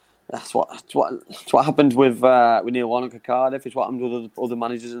what happened with Neil Warnock at Cardiff. It's what happened with other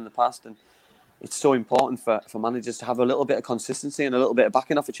managers in the past, and it's so important for managers to have a little bit of consistency and a little bit of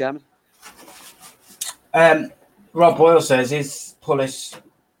backing off a chairman. Rob Boyle says, "Is Pulis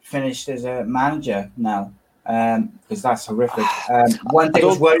finished as a manager now?" Because that's horrific. One thing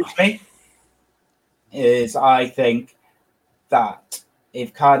that worries me is I think that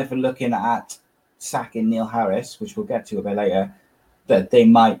if Cardiff are looking at sacking Neil Harris, which we'll get to a bit later, that they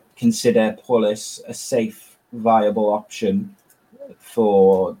might consider Pulis a safe, viable option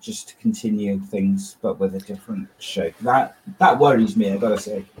for just to continue things, but with a different shape. That worries me, I've got to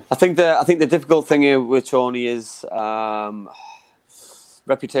say. I think the difficult thing here with Tony is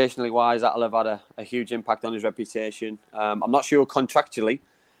reputationally wise, that'll have had a huge impact on his reputation. I'm not sure contractually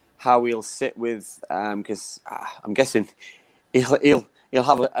how he'll sit with, because I'm guessing he'll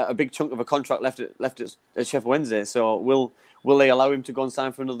have a big chunk of a contract left at Sheffield Wednesday. So will they allow him to go and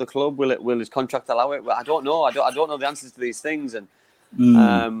sign for another club? Will his contract allow it? Well, I don't know. I don't know the answers to these things, and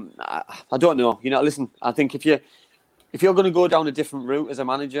I don't know. You know, listen, I think if you're going to go down a different route as a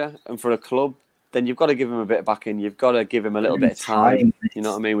manager and for a club, then you've got to give him a bit of backing. You've got to give him a little bit of time. You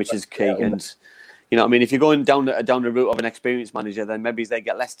know what I mean? Which is key. And you know what I mean? If you're going down the route of an experienced manager, then maybe they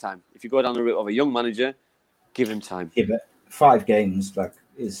get less time. If you go down the route of a young manager, give him time. Give it 5 games,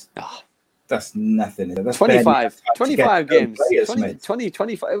 that's nothing. That's 25 games. Players,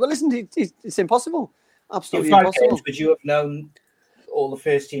 25. Well, listen, it's impossible. Absolutely in 5 impossible. games, would you have known all the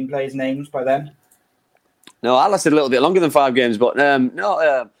first team players' names by then? No, I lasted a little bit longer than 5 games, but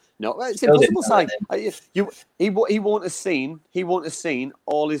no, it's impossible. He won't have seen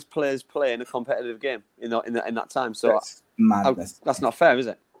all his players play in a competitive game in that time. So that's not fair, is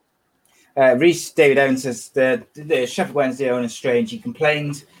it? Reece David Owen says the Sheffield Wednesday owner is strange. He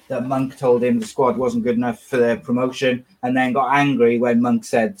complained that Monk told him the squad wasn't good enough for their promotion, and then got angry when Monk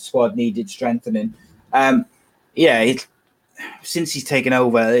said the squad needed strengthening. Since he's taken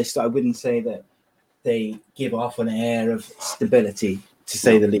over, I wouldn't say that they give off an air of stability, to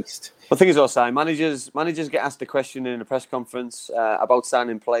say the least. The thing is also, managers get asked a question in a press conference about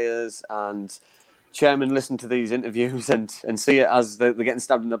signing players, and chairman listen to these interviews and see it as they're getting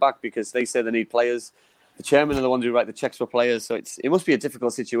stabbed in the back because they say they need players. The chairman are the ones who write the checks for players, so it must be a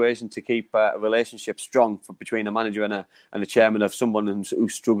difficult situation to keep a relationship strong between a manager and a chairman of someone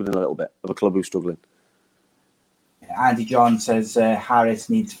who's struggling a little bit, of a club who's struggling. Andy John says Harris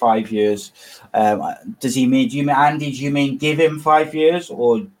needs 5 years. Does he mean? Do you mean Andy? Do you mean give him 5 years,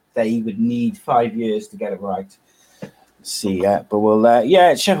 or that he would need 5 years to get it right? Let's see, but we'll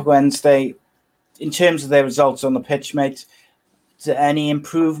Sheffield Wednesday. In terms of their results on the pitch, mate, is there any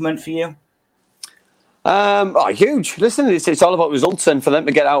improvement for you? Huge. Listen, it's all about results, and for them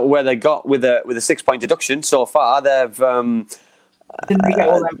to get out where they got with a 6-point deduction so far, they've didn't they get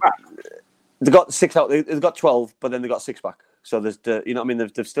all them back? They got 6 out. They've got 12, but then they got 6 back. So there's they've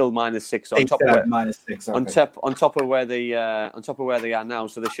still -6 on top of -6 on top of where they are now.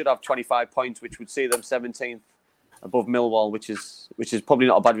 So they should have 25 points, which would see them 17th above Millwall, which is probably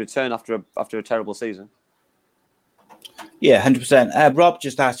not a bad return after a terrible season. Yeah, 100%. Rob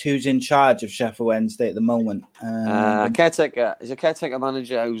just asked who's in charge of Sheffield Wednesday at the moment. Caretaker is a caretaker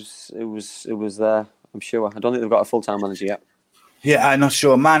manager who was there. I'm sure. I don't think they've got a full-time manager yet. Yeah, I'm not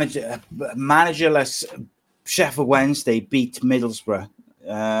sure. Managerless Sheffield Wednesday beat Middlesbrough.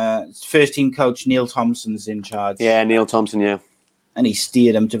 First team coach Neil Thompson's in charge. Yeah, Neil Thompson. Yeah, and he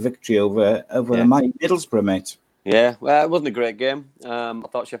steered them to victory over the mighty Middlesbrough, mate. Yeah, well, it wasn't a great game. I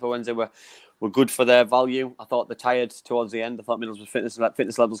thought Sheffield Wednesday were good for their value. I thought they tired towards the end. I thought Middlesbrough's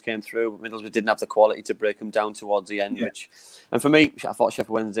fitness levels came through. Middlesbrough didn't have the quality to break them down towards the end. And for me, I thought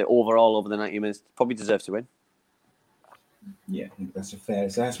Sheffield Wednesday overall over the 90 minutes probably deserved to win. Yeah, I think that's a fair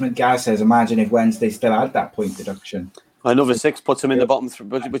assessment. Gaz says, imagine if Wednesday still had that point deduction. Another 6 puts them in the bottom,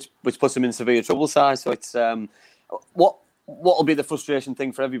 which puts them in severe trouble size. So it's what will be the frustration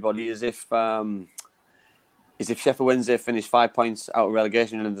thing for everybody is if Sheffield Wednesday finish 5 points out of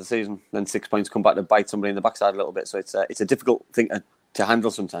relegation into the season, then 6 points come back to bite somebody in the backside a little bit. So it's a difficult thing to handle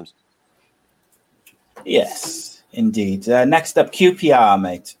sometimes. Yes, indeed. Next up, QPR,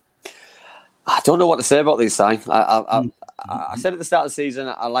 mate. I don't know what to say about these, Si. I said at the start of the season,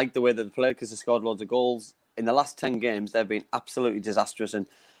 I like the way that they played because they scored loads of goals. In the last 10 games, they've been absolutely disastrous. And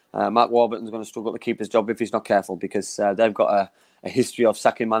Mark Warburton's going to struggle to keep his job if he's not careful because they've got a history of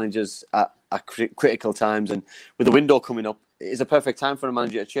sacking managers at critical times. And with the window coming up, it's a perfect time for a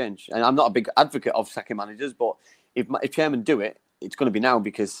manager to change. And I'm not a big advocate of sacking managers, but if chairmen do it, it's going to be now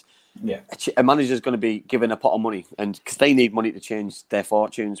because a manager is going to be given a pot of money, and because they need money to change their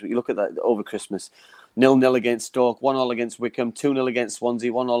fortunes. But you look at that over Christmas, 0-0 against Stoke, 1-1 against Wickham, 2-0 against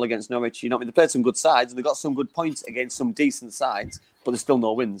Swansea, 1-1 against Norwich. You know, I mean, they played some good sides and they got some good points against some decent sides, but there's still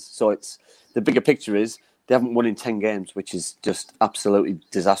no wins. So it's the bigger picture is they haven't won in 10 games, which is just absolutely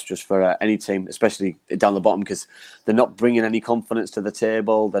disastrous for any team, especially down the bottom, because they're not bringing any confidence to the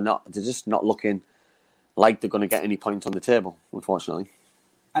table. They're just not looking like they're going to get any points on the table, unfortunately.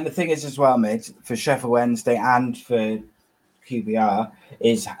 And the thing is as well, mate, for Sheffield Wednesday and for QPR,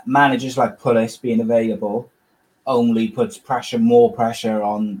 is managers like Pullis being available only puts more pressure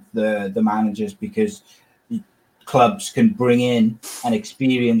on the managers because clubs can bring in an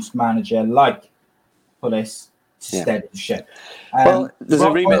experienced manager like Pullis to steady the ship. Well, there's a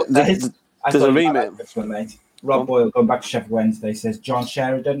remit. There's a remit. This one, mate. Rob Boyle, going back to Sheffield Wednesday, says John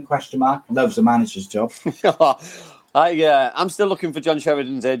Sheridan, ? Loves a manager's job. I'm still looking for John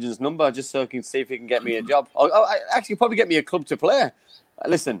Sheridan's agent's number just so I can see if he can get me a job. Actually, probably get me a club to play.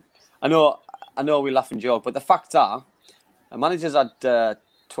 Listen, I know we laugh and joke, but the facts are, a manager's had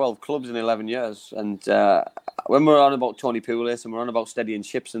 12 clubs in 11 years. And when we're on about Tony Pulis and we're on about steadying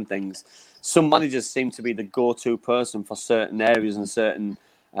ships and things, some managers seem to be the go-to person for certain areas and certain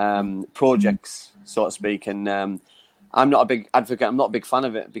projects, so to speak. And I'm not a big advocate. I'm not a big fan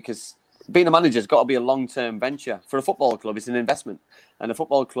of it because being a manager has got to be a long-term venture. For a football club, it's an investment, and a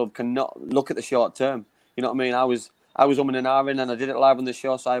football club cannot look at the short term. You know what I mean? I was umming and ahhing, and I did it live on the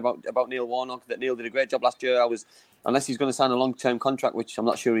show side about Neil Warnock, that Neil did a great job last year. Unless he's going to sign a long-term contract, which I'm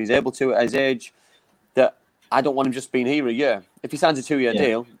not sure he's able to at his age, that I don't want him just being here a year. If he signs a 2-year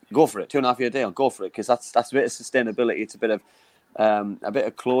deal, go for it. 2.5-year deal, go for it, because that's a bit of sustainability. It's a bit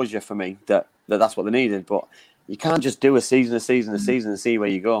of closure for me that's what they needed. But you can't just do a season and see where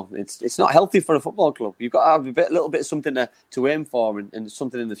you go. It's not healthy for a football club. You've got to have a little bit of something to aim for and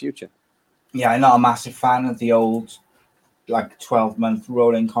something in the future. Yeah, I'm not a massive fan of the old 12-month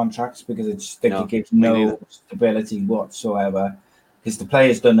rolling contracts because I just think it gives no stability whatsoever. Because the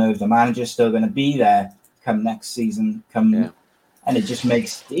players don't know if the manager's still going to be there come next season. And it just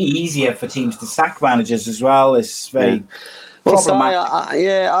makes it easier for teams to sack managers as well. It's very problematic.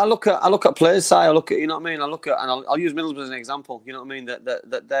 I look at players. I look at, you know what I mean. I'll use Middlesbrough as an example. You know what I mean.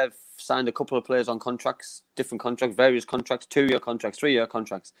 That they've signed a couple of players on contracts, different contracts, various contracts, 2-year contracts, 3-year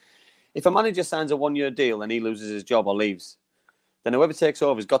contracts. If a manager signs a 1-year deal and he loses his job or leaves, then whoever takes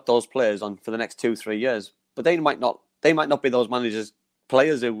over has got those players on for the next 2-3 years. But they might not be those managers'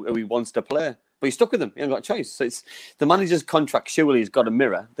 players who he wants to play. But he's stuck with them. He hasn't got a choice. So it's the manager's contract surely has got to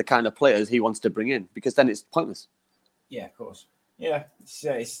mirror the kind of players he wants to bring in, because then it's pointless. Yeah, of course. Yeah,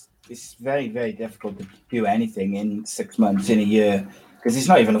 it's very, very difficult to do anything in 6 months, in a year, because it's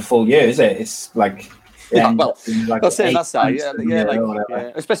not even a full year, is it? It's like... I'll say that's that.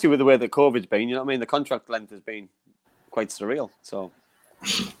 Yeah, especially with the way that COVID's been. You know what I mean? The contract length has been quite surreal. So,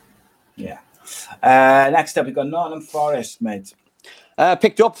 yeah. Next up, we've got Nottingham Forest, mate.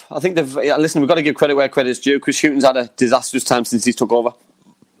 Picked up. I think listen, we've got to give credit where credit's due. Chris Hughton's had a disastrous time since he took over.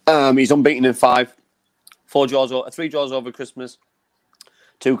 He's unbeaten in 5, 3 draws over Christmas,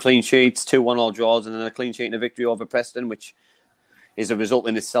 2 clean sheets, 2 1-all draws, and then a clean sheet and a victory over Preston, which is a result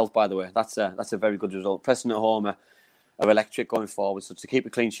in itself, by the way. That's a very good result. Preston at home are electric going forward. So to keep a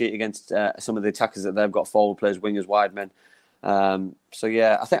clean sheet against some of the attackers that they've got, forward players, wingers, wide men. So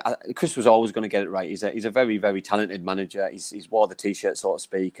yeah, I think Chris was always going to get it right. He's a very, very talented manager. He's wore the t-shirt, so to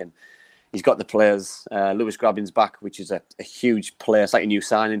speak, and he's got the players. Lewis Grabbin's back, which is a huge player. It's like a new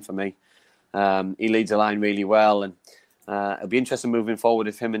signing for me. He leads the line really well, and it'll be interesting moving forward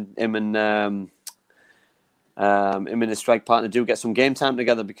if him and his strike partner do get some game time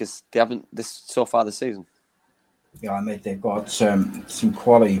together, because they haven't so far this season. Yeah, I mean, they've got some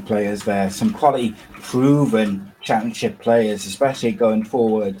quality players there, some quality proven championship players, especially going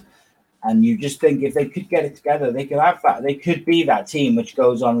forward. And you just think if they could get it together, they could have that. They could be that team which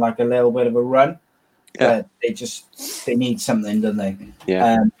goes on like a little bit of a run. Yeah. They need something, don't they?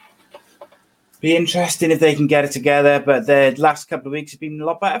 Yeah. Be interesting if they can get it together, but the last couple of weeks have been a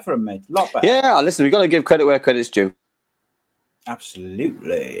lot better for them, mate. A lot better. Yeah, listen, we've got to give credit where credit's due.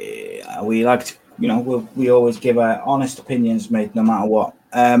 Absolutely. We like to, we always give our honest opinions, mate, no matter what.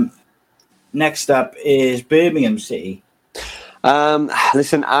 Next up is Birmingham City.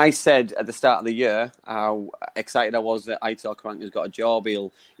 Listen, I said at the start of the year how excited I was that Aitor Karanka's got a job.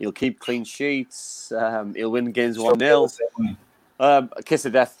 He'll keep clean sheets. He'll win games 1-0. Kiss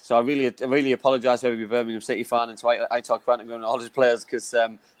of death. So I really apologise to every Birmingham City fan and to Aitor Karanka and all his players, because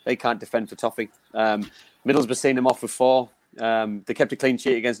they can't defend for toffee. Middlesbrough seen them off with 4. They kept a clean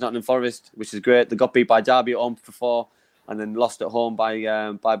sheet against Nottingham Forest, which is great. They got beat by Derby at home for 4, and then lost at home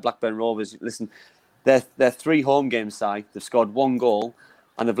by Blackburn Rovers. Listen, they're 3 home games side. They've scored 1 goal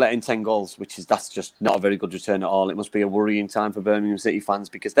and they've let in 10 goals, that's just not a very good return at all. It must be a worrying time for Birmingham City fans,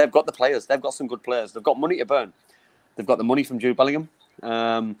 because they've got the players. They've got some good players. They've got money to burn. They've got the money from Jude Bellingham.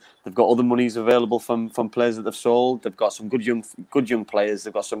 They've got other monies available from players that they've sold. They've got some good young players.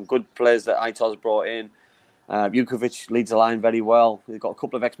 They've got some good players that Aitor's brought in. Jukovic leads the line very well. They've got a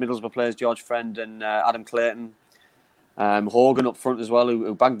couple of ex-Middlesbrough players, George Friend and Adam Clayton. Hogan up front as well,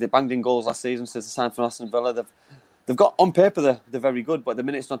 who banged in goals last season since the sign from Aston Villa. They've got, on paper, they're very good, but at the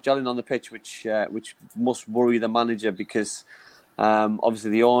minute it's not gelling on the pitch, which must worry the manager, because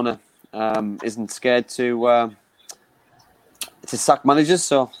obviously the owner isn't scared to sack managers.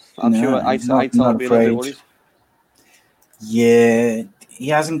 So I'm sure Aitor will be a little bit worried. Yeah, he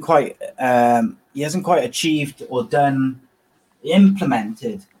hasn't quite achieved or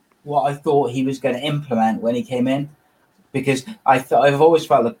implemented what I thought he was going to implement when he came in. Because I've always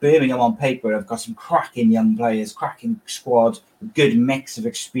felt that Birmingham on paper have got some cracking young players, cracking squad, good mix of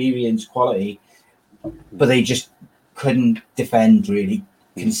experience, quality, but they just couldn't defend really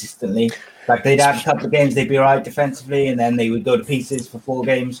consistently. Like they'd have a couple of games, they'd be all right defensively, and then they would go to pieces for 4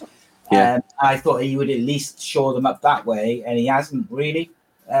 games. Yeah. I thought he would at least shore them up that way, and he hasn't really.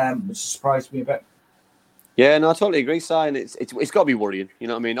 which surprised me a bit. Yeah, no, I totally agree, Si, and it's got to be worrying. You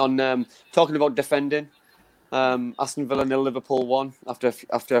know what I mean? On talking about defending, Aston Villa 0, Liverpool 1 after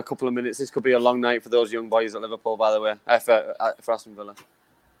a couple of minutes. This could be a long night for those young boys at Liverpool, by the way, for Aston Villa.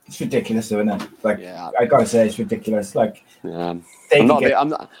 It's ridiculous, though, isn't it? Like, Yeah. I gotta say, it's ridiculous. Like, I'm not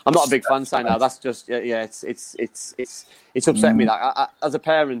a big fan, Si. Now that's just it's upset me. Like, as a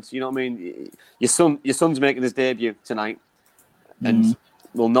parent, you know what I mean. Your son's making his debut tonight, and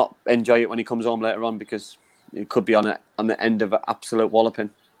will not enjoy it when he comes home later on because it could be on the end of an absolute walloping.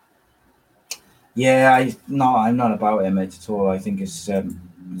 Yeah, I'm not about it, mate, at all. I think it's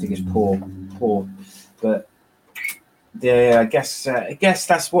poor, but yeah, I guess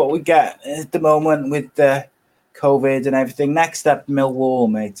that's what we get at the moment with COVID and everything. Next up, Millwall,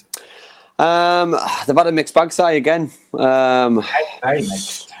 mate. They've had a mixed bag, Si, again. Very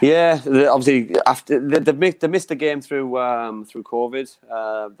mixed. Yeah, obviously after they missed the game through COVID.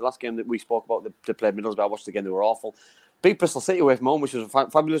 The last game that we spoke about, they played Middlesbrough. I watched the game; they were awful. Beat Bristol City away from home, which was a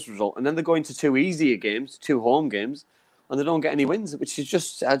fabulous result, and then they go into two easier games, two home games, and they don't get any wins, which is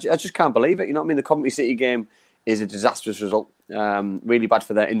just I just can't believe it. You know what I mean? The Coventry City game is a disastrous result, really bad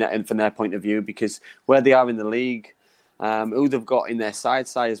from their point of view, because where they are in the league, who they've got in their side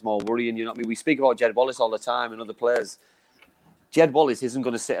is more worrying. You know what I mean? We speak about Jed Wallace all the time and other players. Jed Wallace isn't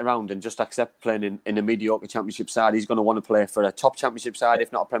going to sit around and just accept playing in a mediocre Championship side. He's going to want to play for a top Championship side,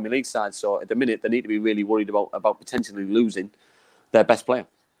 if not a Premier League side. So at the minute, they need to be really worried about potentially losing their best player.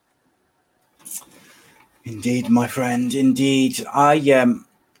 Indeed, my friend. Indeed, I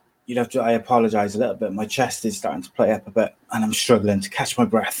apologise a little bit. My chest is starting to play up a bit, and I'm struggling to catch my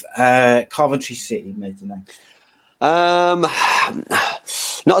breath. Coventry City made the next.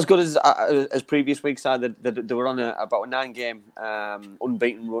 Not as good as previous weeks. They were on about a 9-game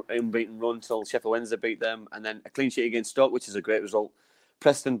unbeaten run till Sheffield Wednesday beat them, and then a clean sheet against Stoke, which is a great result.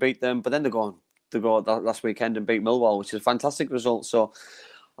 Preston beat them, but then they go last weekend and beat Millwall, which is a fantastic result. So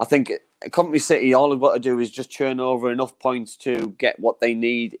I think Coventry City, all they've got to do is just churn over enough points to get what they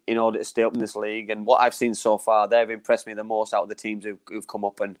need in order to stay up in this league. And what I've seen so far, they've impressed me the most out of the teams who've come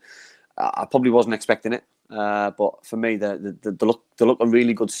up, and I probably wasn't expecting it. But for me, they look a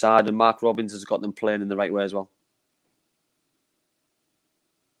really good side, and Mark Robbins has got them playing in the right way as well.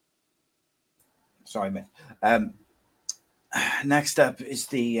 Sorry, mate. Next up is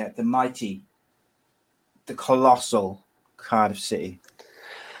the mighty, the colossal Cardiff City.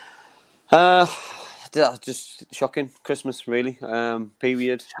 Just shocking. Christmas, really.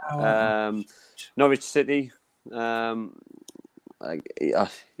 Period. Norwich City.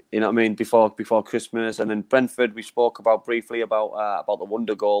 You know what I mean? Before Christmas, and then Brentford. We spoke briefly about the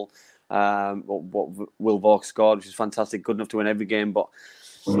wonder goal. What Will Vaughan scored, which is fantastic, good enough to win every game. But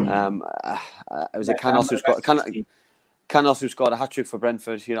it was Canos who scored a hat trick for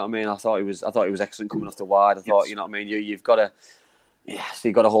Brentford. You know what I mean? I thought he was excellent coming off the wide. I thought, you know what I mean? You've got to. Yeah, so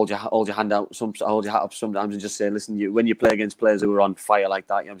you got to hold your hand out. Hold your hat up sometimes and just say, listen, when you play against players who are on fire like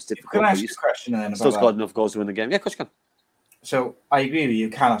that, it's difficult. Can I ask you a question then? Still scored enough goals to win the game. Yeah, of course you can. So I agree with you.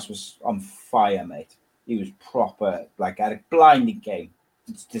 Canos was on fire, mate. He was proper, like, at a blinding game.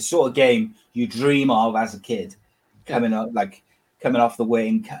 It's the sort of game you dream of as a kid, coming off the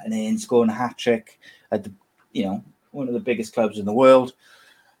wing, cutting in, scoring a hat trick at one of the biggest clubs in the world.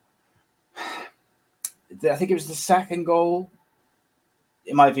 I think it was the second goal.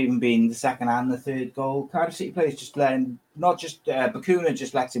 It might have even been the second and the third goal. Cardiff City players just Bakuna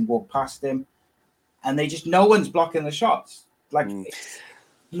just lets him walk past him, and no one's blocking the shots. Like, it's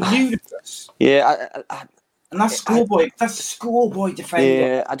ludicrous. Yeah, and that's schoolboy defending.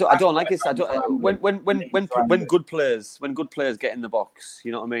 Yeah, I don't like this. When good players get in the box,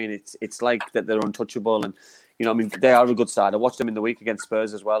 you know what I mean. It's like that they're untouchable, and you know what I mean. They are a good side. I watched them in the week against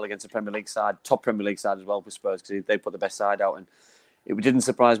Spurs as well, against a Premier League side, top Premier League side as well for Spurs, because they put the best side out, and it didn't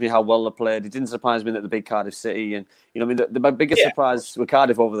surprise me how well they played. It didn't surprise me that they beat Cardiff City, and you know what I mean. The biggest surprise with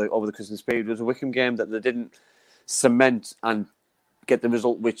Cardiff over the Christmas period was a Wickham game that they didn't cement and get the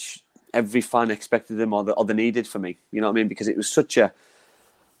result which every fan expected them or they needed for me. You know what I mean? Because it was such an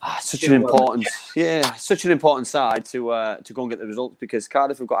important side to go and get the results, because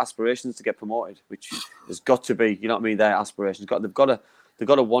Cardiff have got aspirations to get promoted, which has got to be, you know what I mean, their aspirations. They've got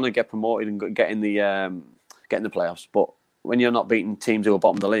to want to get promoted and get in the playoffs. But when you're not beating teams who are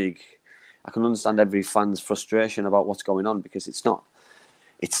bottom of the league, I can understand every fan's frustration about what's going on, because it's not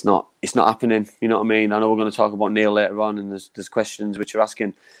happening. You know what I mean? I know we're going to talk about Neil later on, and there's questions which are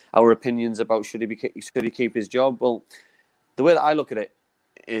asking our opinions about should he keep his job. Well, the way that I look at it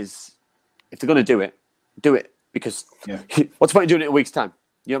is, if they're going to do it, because what's the point of doing it in a week's time?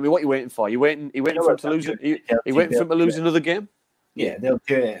 You know what I mean? What are you waiting for? You waiting for him to lose? You waiting for him to lose another game? Yeah, they'll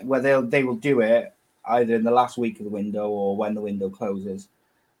do it. Well, they will do it either in the last week of the window or when the window closes,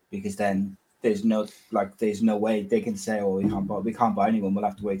 because then there's no way they can say, "Oh, we can't buy anyone. We'll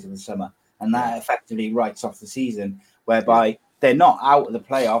have to wait till the summer," and that effectively writes off the season. Whereby they're not out of the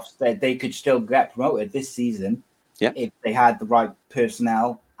playoffs. They could still get promoted this season if they had the right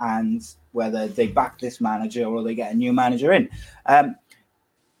personnel and whether they back this manager or they get a new manager in.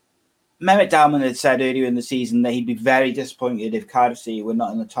 Mehmet Dalman had said earlier in the season that he'd be very disappointed if Cardiff City were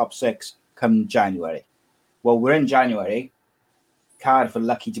not in the top 6 come January. Well, we're in January. Cardiff are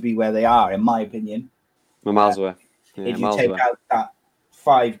lucky to be where they are, in my opinion. We're miles away. If you take out that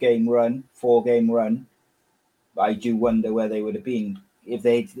 4-game run, I do wonder where they would have been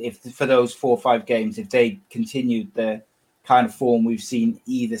if for those 4 or 5 games, if they continued the kind of form we've seen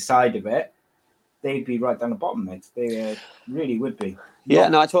either side of it, they'd be right down the bottom, mate. They really would be. Yeah,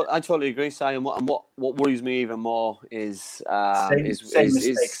 no, I totally agree, Si. And what worries me even more is same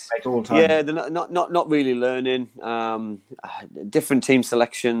mistakes like all the time. Yeah, they're not really learning. Different team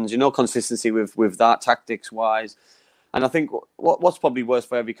selections, consistency with that tactics wise. And I think what's probably worse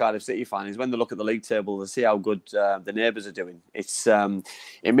for every Cardiff City fan is when they look at the league table and see how good the neighbours are doing.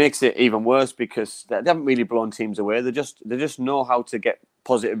 It makes it even worse because they haven't really blown teams away. They just know how to get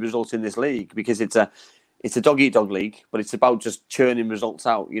positive results in this league because it's a dog-eat-dog league, but it's about just churning results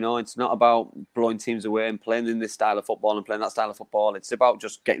out. It's not about blowing teams away and playing in this style of football and playing that style of football. It's about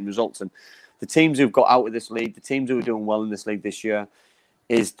just getting results. And the teams who've got out of this league, the teams who are doing well in this league this year,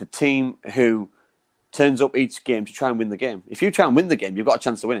 is the team who turns up each game to try and win the game. If you try and win the game, you've got a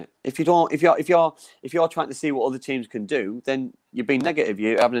chance to win it. If you don't, if you're trying to see what other teams can do, then you're being negative.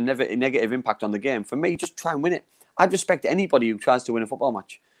 You're having a negative impact on the game. For me, just try and win it. I'd respect anybody who tries to win a football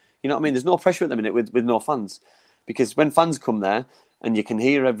match. You know what I mean? There's no pressure at the minute with no fans, because when fans come there and you can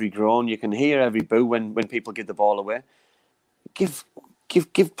hear every groan, you can hear every boo when people give the ball away. Give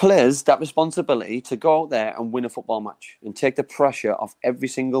players that responsibility to go out there and win a football match and take the pressure off every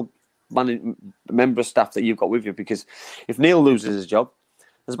single member of staff that you've got with you. Because if Neil loses his job,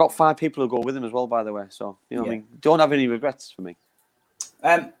 there's about 5 people who go with him as well, by the way. So, what I mean? Don't have any regrets for me.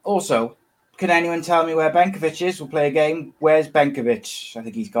 Also, can anyone tell me where Benkovic is? We'll play a game. Where's Benkovic? I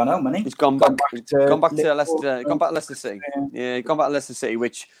think he's gone home, hasn't he? He's gone back to Leicester. Gone back to Leicester City. Yeah, he's gone back to Leicester City,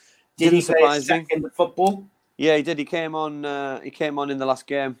 which didn't surprise me. In the football? Yeah, he did. He came on. In the last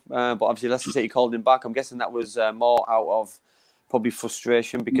game, but obviously Leicester City called him back. I'm guessing that was more out of probably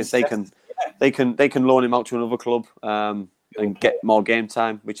frustration because they can loan him out to another club and get more game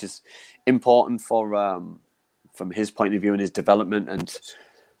time, which is important for from his point of view and his development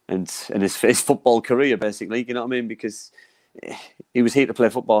and his football career, basically. You know what I mean? Because he was here to play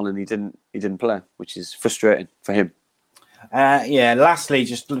football and he didn't play, which is frustrating for him. Lastly,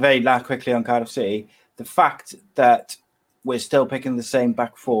 just very quickly on Cardiff City, the fact that we're still picking the same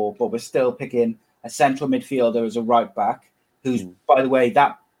back four, but we're still picking a central midfielder as a right back, who's, by the way,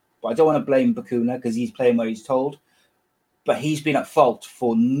 I don't want to blame Bakuna because he's playing where he's told, but he's been at fault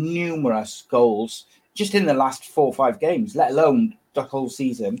for numerous goals just in the last 4 or 5 games, let alone the whole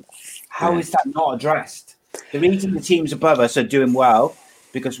season. How is that not addressed? The reason the teams above us are doing well,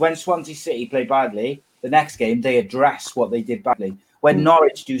 because when Swansea City play badly, the next game they address what they did badly. When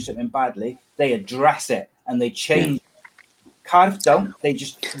Norwich do something badly, they address it and they change. Cardiff don't. They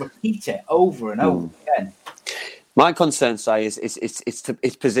just repeat it over and over again. My concern, Si, is it's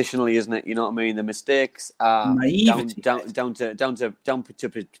positionally, isn't it? You know what I mean? The mistakes are down to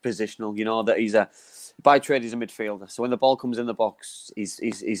positional. You know that he's by trade he's a midfielder. So when the ball comes in the box,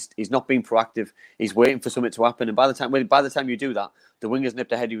 he's not being proactive. He's waiting for something to happen, and by the time you do that, the wingers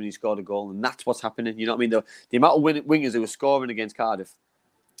nipped ahead of you and he scored a goal, and that's what's happening. You know what I mean? The amount of wingers who are scoring against Cardiff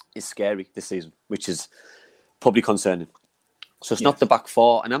is scary this season, which is probably concerning. So it's not the back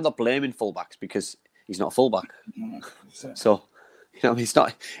four, and I'm not blaming fullbacks because he's not a fullback. So, it's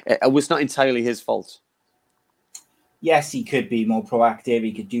not entirely his fault. Yes, he could be more proactive.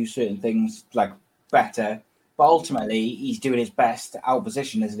 He could do certain things like better, but ultimately he's doing his best out of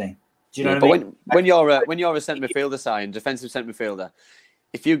position, isn't he? Do you know what I mean? When you're a centre midfielder side, defensive centre midfielder,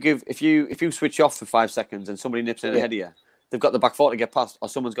 if you switch off for 5 seconds and somebody nips in ahead of you, they've got the back four to get past, or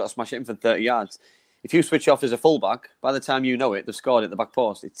someone's got to smash it in for 30 yards. If you switch off as a fullback, by the time you know it, they've scored at the back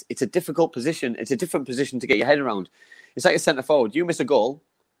post. It's a difficult position. It's a different position to get your head around. It's like a centre forward. You miss a goal,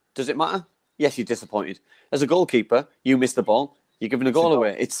 does it matter? Yes, you're disappointed. As a goalkeeper, you miss the ball, you're giving a goal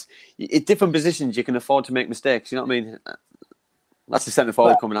away. It's different positions. You can afford to make mistakes. You know what I mean? That's a centre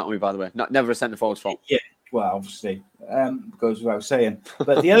forward coming at me, by the way. Never a centre forward's fault. Yeah, well, obviously, goes without saying.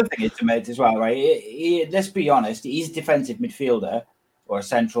 But the other thing is to make as well, right? Let's be honest. He's a defensive midfielder, or a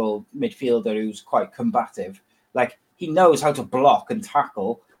central midfielder who's quite combative. Like, he knows how to block and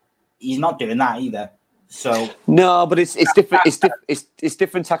tackle. He's not doing that either. So no, but it's different. It's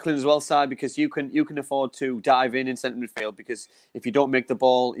different tackling as well, Si, because you can afford to dive in centre midfield, because if you don't make the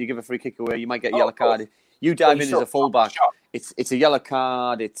ball, you give a free kick away, you might get a yellow card. You dive in as a fullback, it's a yellow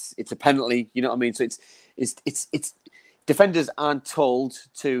card. It's a penalty. You know what I mean? So it's defenders aren't told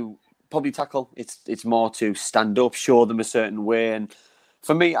to probably tackle. It's more to stand up, show them a certain way. And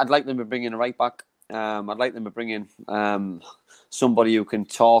for me, I'd like them to bring in a right back. I'd like them to bring in somebody who can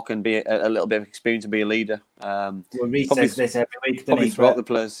talk and be a little bit of experience and be a leader. Reece says this every week. Probably throughout the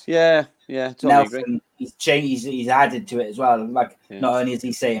players. Yeah, totally Nelson, agree. He's changed. He's added to it as well. Like not only is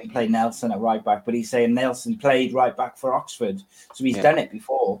he saying play Nelson at right back, but he's saying Nelson played right back for Oxford, so he's done it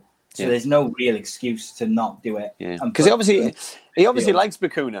before. So there's no real excuse to not do it. Yeah, because he obviously likes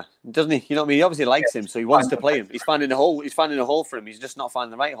Bakuna, doesn't he? You know what I mean? He obviously likes him, so he wants to play him. He's finding a hole. He's finding a hole for him. He's just not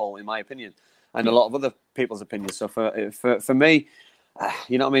finding the right hole, in my opinion, and a lot of other people's opinions. So for me,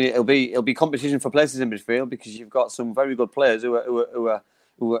 you know what I mean? It'll be competition for places in midfield, because you've got some very good players who are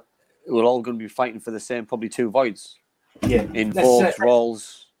all going to be fighting for the same, probably two voids. Yeah, in Forbes,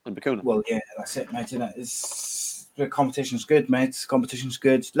 Rawls, and Bakuna. Well, yeah, that's it, mate. The competition's good, mate. Competition's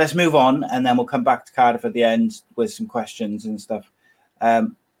good. Let's move on, and then we'll come back to Cardiff at the end with some questions and stuff.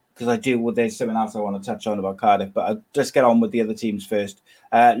 Because there's something else I want to touch on about Cardiff, but I'll just get on with the other teams first.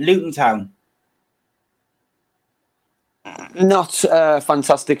 Luton Town. Not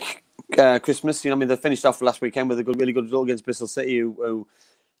fantastic Christmas. You know, I mean, they finished off last weekend with a really good result against Bristol City.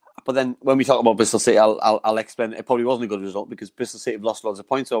 But then when we talk about Bristol City, I'll explain. It probably wasn't a good result because Bristol City have lost loads of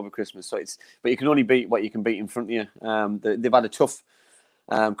points over Christmas. But you can only beat what you can beat in front of you. They've had a tough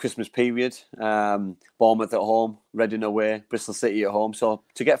Christmas period. Bournemouth at home, Reading away, Bristol City at home. So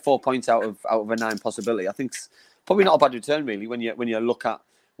to get 4 points out of a 9 possibility, I think it's probably not a bad return really when you look at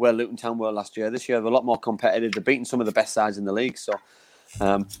where Luton Town were last year. This year they're a lot more competitive. They're beating some of the best sides in the league. So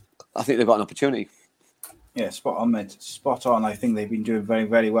I think they've got an opportunity. Yeah, spot on, mate. Spot on. I think they've been doing very,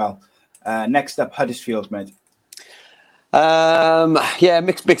 very well. Next up, Huddersfield, mate.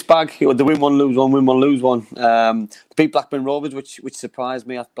 Mixed bag. They win one, lose one, win one, lose one. Beat Blackburn Rovers, which surprised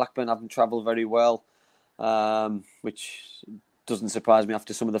me. Blackburn haven't travelled very well, which doesn't surprise me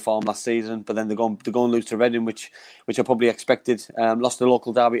after some of the form last season. But then they're going to lose to Reading, which I probably expected. Lost the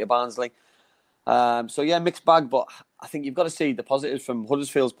local derby to Barnsley. Mixed bag, but I think you've got to see the positives from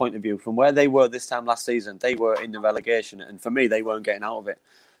Huddersfield's point of view. From where they were this time last season, they were in the relegation, and for me, they weren't getting out of it.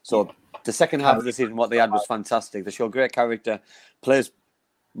 So the second half of the season, what they had was fantastic. They showed great character. Players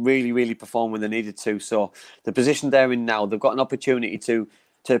really, really performed when they needed to. So the position they're in now, they've got an opportunity to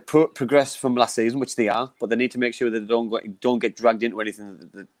progress from last season, which they are, but they need to make sure that they don't get dragged into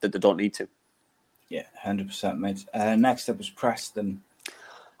anything that they don't need to. Yeah, 100%, mate. Next up was Preston.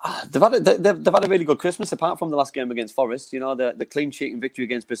 They've had a really good Christmas, apart from the last game against Forest. You know, the clean sheet and victory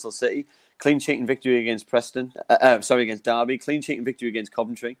against Bristol City, clean sheet and victory against against Derby, clean sheet and victory against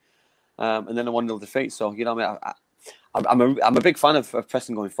Coventry, and then a 1-0 defeat. So, you know, I'm a big fan of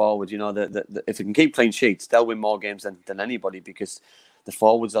Preston going forward. You know, that if they can keep clean sheets, they'll win more games than anybody, because the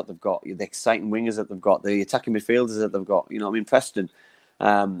forwards that they've got, the exciting wingers that they've got, the attacking midfielders that they've got. You know, I mean, Preston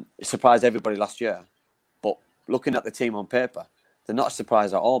surprised everybody last year, but looking at the team on paper, they're not a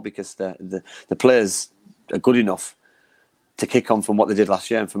surprise at all, because the players are good enough to kick on from what they did last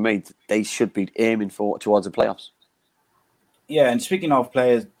year. And for me, they should be aiming towards the playoffs. Yeah, and speaking of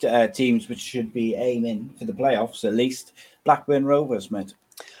players, teams which should be aiming for the playoffs, at least, Blackburn Rovers, mate.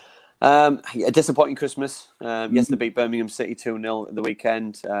 A disappointing Christmas. Yes, they beat Birmingham City 2-0 at the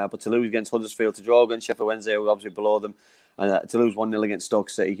weekend, but to lose against Huddersfield, to draw against Sheffield Wednesday, who were obviously below them, and to lose 1-0 against Stoke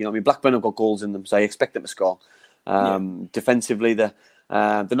City. You know, I mean, Blackburn have got goals in them, so I expect them to score. Defensively, they're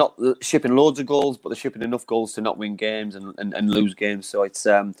not shipping loads of goals, but they're shipping enough goals to not win games and lose games. So it's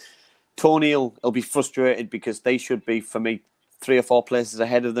Tony will be frustrated, because they should be, for me, 3 or 4 places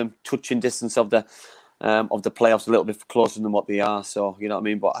ahead of them, touching distance of the playoffs a little bit closer than what they are. So you know what I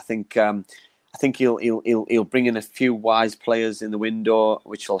mean. But I think he'll bring in a few wise players in the window,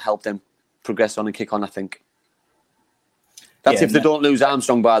 which will help them progress on and kick on. I think that's if they don't lose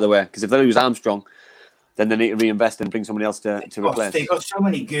Armstrong, by the way, because if they lose Armstrong, then they need to reinvest and bring somebody else to replace. They've got so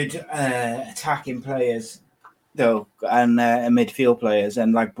many good attacking players, though, and midfield players,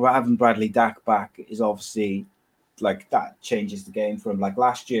 and like having Bradley Dack back is obviously like that changes the game from like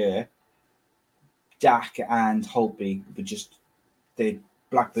last year. Dack and Holtby were just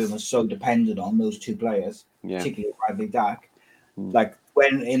Blackburn was so dependent on those 2 players, particularly Bradley Dack. Like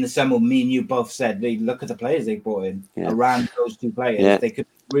when in the summer, me and you both said, they look at the players they brought in around those 2 players, they could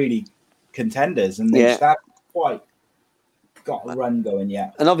really contenders, and they started quite got a run going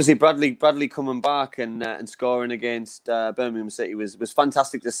yet. And obviously Bradley coming back and scoring against Birmingham City was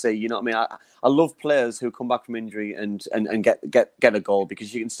fantastic to see. You know what I mean? I love players who come back from injury and get a goal,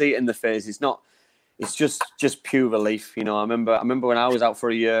 because you can see it in the face. It's just pure relief. You know, I remember when I was out for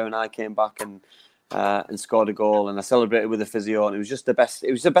a year and I came back and scored a goal, and I celebrated with the physio, and it was just the best.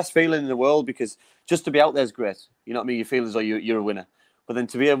 It was the best feeling in the world, because just to be out there is great. You know what I mean? You feel as though you're a winner. But then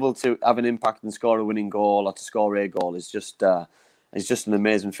to be able to have an impact and score a winning goal, or to score a goal, is just an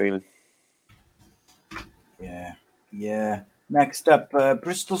amazing feeling. Yeah. Next up,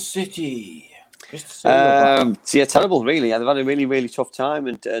 Bristol City. Terrible, really. They've had a really, really tough time,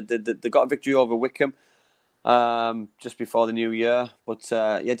 and they got a victory over Wickham just before the new year. But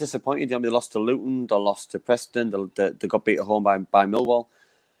disappointed. I mean, they lost to Luton, they lost to Preston, they got beat at home by Millwall.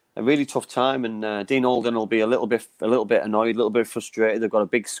 A really tough time, and Dean Alden will be a little bit annoyed, a little bit frustrated. They've got a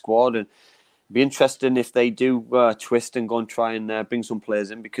big squad, and it'd be interesting if they do twist and go and try and bring some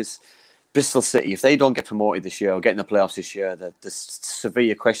players in, because Bristol City, if they don't get promoted this year or get in the playoffs this year, there's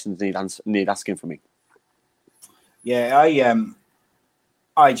severe questions need asking for me. Yeah,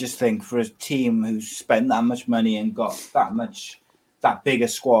 I just think for a team who's spent that much money and got that big a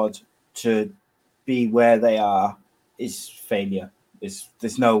squad, to be where they are is failure.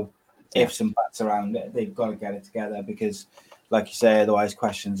 There's no ifs and buts around it. They've got to get it together, because, like you say, otherwise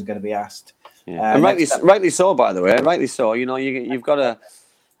questions are going to be asked. Yeah. And rightly so, by the way. Rightly so. You know, you've got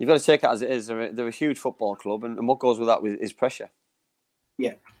to take it as it is. They're a huge football club, and what goes with that is pressure.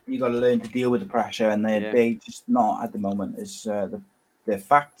 Yeah, you got to learn to deal with the pressure, and they just not at the moment. Is the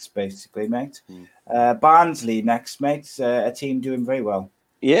facts, basically, mate. Barnsley next, mate. A team doing very well.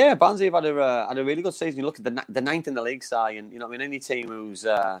 Yeah, Barnsley have had a really good season. You look at the ninth in the league side, and you know, I mean, any team who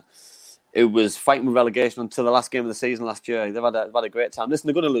was fighting with relegation until the last game of the season last year, they've had a great time. Listen,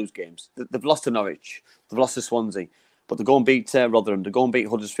 they're going to lose games. They've lost to Norwich, they've lost to Swansea, but they go and beat Rotherham, they go and beat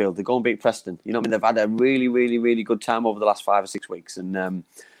Huddersfield, they go and beat Preston. You know what I mean? They've had a really, really, really good time over the last 5 or 6 weeks, and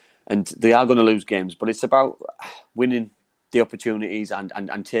they are going to lose games, but it's about winning the opportunities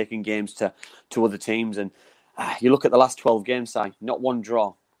and taking games to other teams. And you look at the last 12 games, not one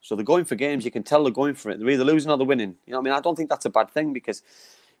draw. So they're going for games. You can tell they're going for it. They're either losing or they're winning. You know what I mean? I don't think that's a bad thing, because,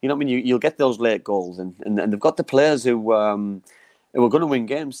 you know what I mean, you'll get those late goals, and they've got the players who are going to win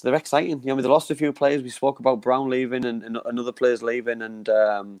games. They're exciting. You know what I mean? They lost a few players. We spoke about Brown leaving and other players leaving, and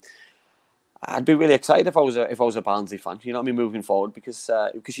I'd be really excited if I was a Barnsley fan. You know what I mean? Moving forward, because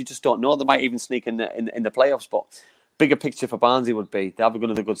you just don't know. They might even sneak in the playoffs, but bigger picture for Barnsley would be they have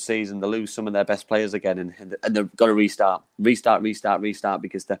another good season, they lose some of their best players again, and they've got to restart, because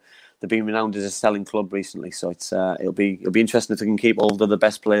they've been renowned as a selling club recently. So it'll be interesting if they can keep all of the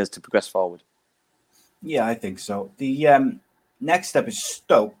best players to progress forward. Yeah, I think so. The next up is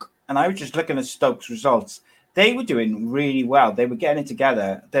Stoke, and I was just looking at Stoke's results. They were doing really well. They were getting it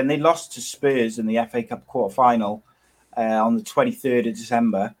together. Then they lost to Spurs in the FA Cup quarter-final on the 23rd of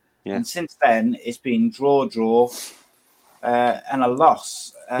December. Yeah. And since then, it's been draw, and a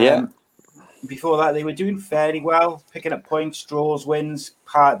loss. Before that, they were doing fairly well, picking up points, draws, wins.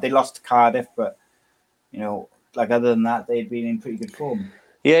 They lost to Cardiff, but, you know, like other than that, they'd been in pretty good form.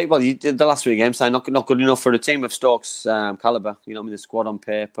 Yeah, well, you did the last 3 games, not good enough for a team of Stoke's calibre. You know what I mean? The squad on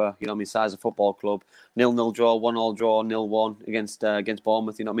paper, you know what I mean? Size of football club, 0-0 draw, 1-1 draw, 0-1 against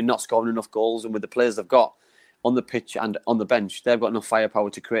Bournemouth. You know what I mean? Not scoring enough goals, and with the players they've got on the pitch and on the bench, they've got enough firepower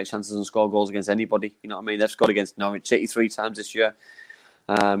to create chances and score goals against anybody. You know what I mean? They've scored against Norwich City 3 times this year.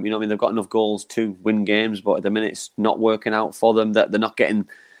 You know what I mean? They've got enough goals to win games, but at the minute it's not working out for them. That they're not getting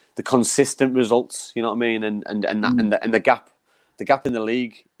the consistent results. You know what I mean? And the gap in the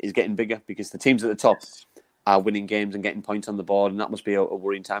league is getting bigger, because the teams at the top are winning games and getting points on the board, and that must be a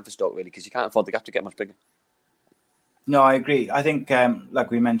worrying time for Stoke, really, because you can't afford the gap to get much bigger. No, I agree. I think, like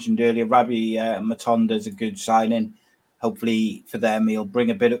we mentioned earlier, Rabbi Matonda is a good signing. Hopefully for them, he'll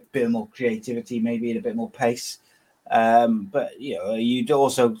bring a bit more creativity, maybe and a bit more pace. But you know, you'd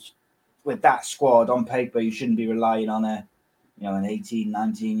also, with that squad on paper, you shouldn't be relying on an 18,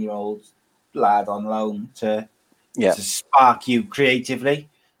 19-year-old lad on loan to spark you creatively.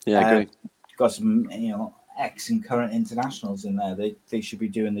 Yeah, I agree. You've got some, ex and current internationals in there. They should be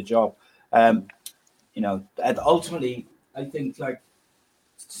doing the job. Ultimately, I think like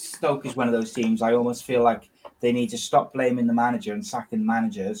Stoke is one of those teams. I almost feel like they need to stop blaming the manager and sacking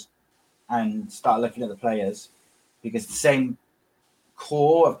managers, and start looking at the players, because the same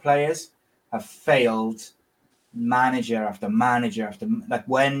core of players have failed manager after manager after. Like,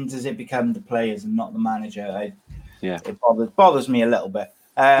 when does it become the players and not the manager? It bothers me a little bit.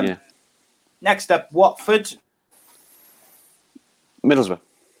 Next up, Watford. Middlesbrough.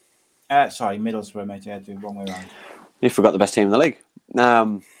 Sorry, Middlesbrough, mate. I had to do wrong way around. You forgot the best team in the league.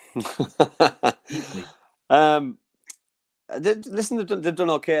 Listen, they've done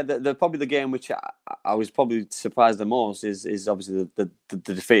okay. They're probably the game which I was probably surprised the most is obviously the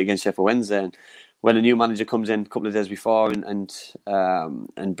defeat against Sheffield Wednesday. And when a new manager comes in a couple of days before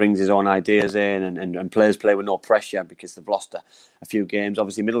and brings his own ideas in and players play with no pressure because they've lost a few games.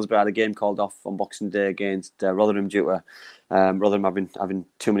 Obviously, Middlesbrough had a game called off on Boxing Day against Rotherham due to Rotherham having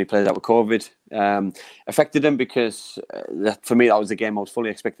too many players out with COVID. Affected them because for me that was the game I was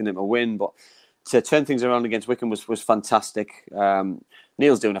fully expecting them to win, but to turn things around against Wycombe was fantastic.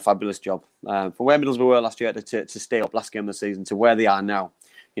 Neil's doing a fabulous job. From where Middlesbrough were last year to stay up last game of the season to where they are now,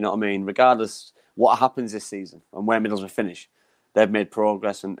 you know what I mean? Regardless what happens this season and where Middlesbrough finish, they've made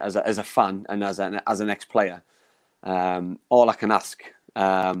progress. And as a fan and as an ex-player, all I can ask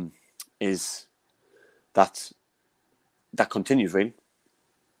is that continues, really.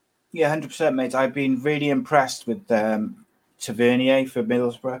 Yeah, 100%, mate. I've been really impressed with Tavernier for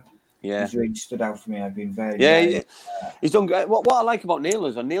Middlesbrough. Yeah, he's really stood out for me. I've been very he's done great. What I like about Neil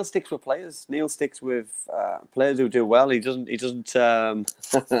is Neil sticks with players. Neil sticks with players who do well. He doesn't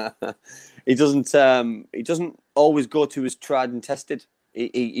always go to his tried and tested.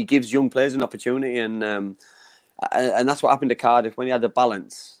 He gives young players an opportunity, and that's what happened to Cardiff when he had the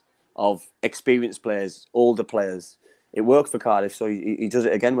balance of experienced players, older players. It worked for Cardiff, so he does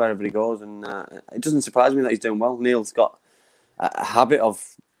it again wherever he goes, and it doesn't surprise me that he's doing well. Neil's got a habit of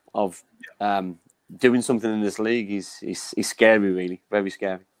doing something in this league. He's scary, really, very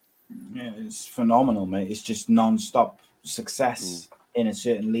scary. Yeah, it's phenomenal, mate. It's just non-stop success in a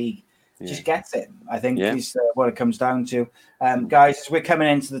certain league. Just gets it. I think is what it comes down to. Guys, we're coming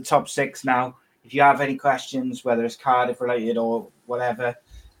into the top 6 now. If you have any questions, whether it's Cardiff related or whatever,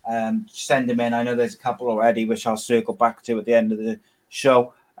 send them in. I know there's a couple already, which I'll circle back to at the end of the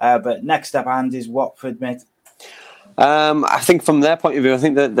show. But next up, Andy's Watford, mate. I think from their point of view, I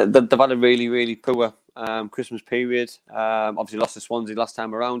think that they've had a really, really poor Christmas period. Obviously lost to Swansea last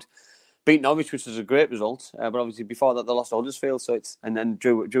time around. Beat Norwich, which was a great result. But obviously before that, they lost to Huddersfield. And then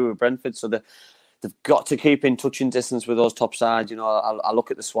drew with Brentford. So they've got to keep in touching distance with those top sides. You know, I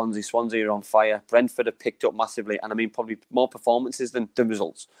look at the Swansea. Swansea are on fire. Brentford have picked up massively. And I mean, probably more performances than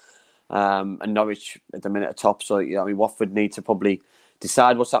results. And Norwich at the minute are top. So, I mean, Watford need to probably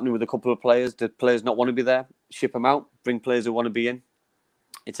decide what's happening with a couple of players. Do players not want to be there? Ship them out. Bring players who want to be in.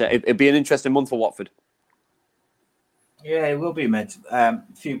 It'd be an interesting month for Watford. Yeah, it will be, mate.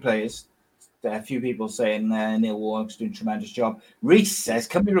 Few players. There are a few people saying Neil Warnock's doing a tremendous job. Reese says,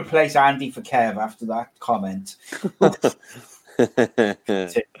 can we replace Andy for Kev after that comment?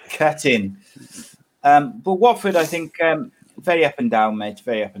 Cut in. But Watford, I think, very up and down, mate.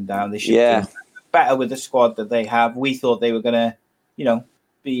 Very up and down. They should do better with the squad that they have. We thought they were going to,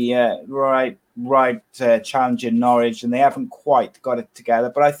 be challenging Norwich, and they haven't quite got it together.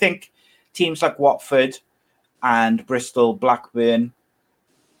 But I think teams like Watford and Bristol, Blackburn,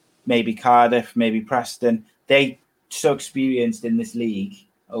 maybe Cardiff, maybe Preston, they so experienced in this league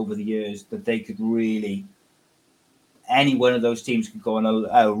over the years that they could really, any one of those teams could go on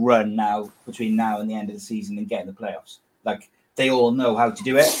a run now between now and the end of the season and get in the playoffs. Like, they all know how to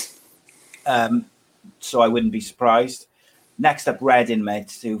do it. So I wouldn't be surprised. Next up, Reading,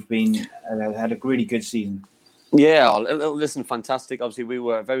 mate, who've been had a really good season. Yeah, listen, fantastic. Obviously, we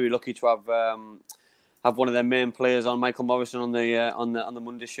were very lucky to have one of their main players on, Michael Morrison, on the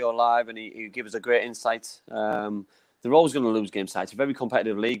Monday show live, and he gave us a great insight. They're always going to lose game sides. It's a very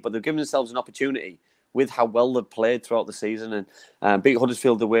competitive league, but they've given themselves an opportunity with how well they've played throughout the season, and beat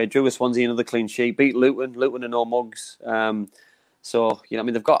Huddersfield away, drew with Swansea, another clean sheet, beat Luton and no mugs. So, I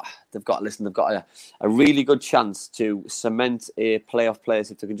mean, they've got a really good chance to cement a playoff place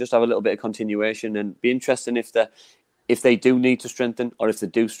if they can just have a little bit of continuation, and be interesting if they do need to strengthen, or if they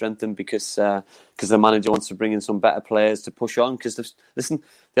do strengthen because the manager wants to bring in some better players to push on. Because the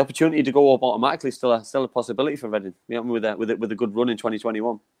opportunity to go up automatically is still a possibility for Reading. With a good run in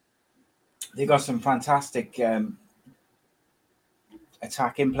 2021. They got some fantastic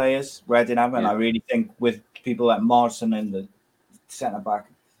attacking players, Reading have, and I really think with people like Morrison and the centre back,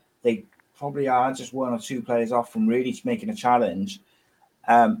 they probably are just one or two players off from really making a challenge.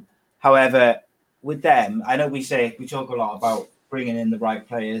 However, with them, I know we talk a lot about bringing in the right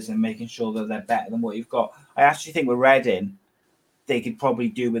players and making sure that they're better than what you've got. I actually think with Reading, they could probably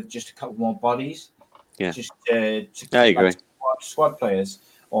do with just a couple more bodies. Yeah, just to I agree. Squad players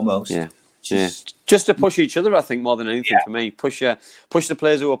almost. Yeah. Just to push each other, I think, more than anything for me. Push the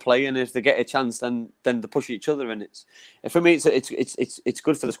players who are playing. If they get a chance, then they push each other, and for me, it's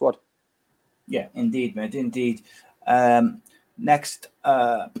good for the squad. Yeah, indeed, mate, indeed. Next,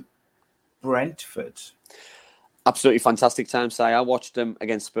 Brentford. Absolutely fantastic time, Si. I watched them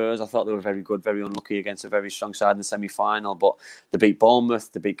against Spurs. I thought they were very good, very unlucky against a very strong side in the semi-final. But they beat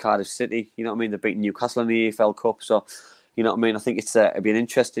Bournemouth, they beat Cardiff City. You know what I mean? They beat Newcastle in the EFL Cup. So, you know what I mean? I think it'll be an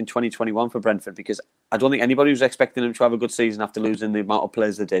interesting 2021 for Brentford because I don't think anybody was expecting them to have a good season after losing the amount of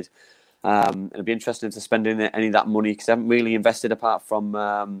players they did. It'll be interesting to spend any of that money because they haven't really invested apart from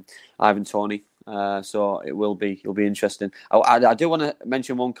Ivan Toney. So it'll be interesting. I do want to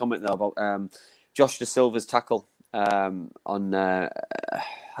mention one comment though about Josh De Silva's tackle on I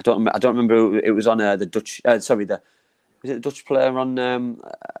don't remember who, it was on the Dutch was it the Dutch player on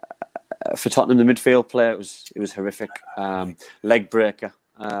for Tottenham, the midfield player. It was horrific, leg breaker,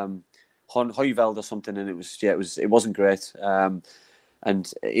 Hoyveld or something, and it wasn't great,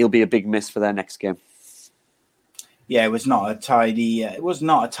 and he'll be a big miss for their next game. Yeah, it was not a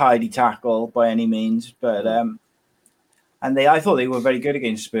tidy tackle by any means, but I thought they were very good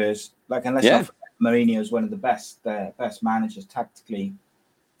against Spurs. Like, unless Mourinho is one of the best managers tactically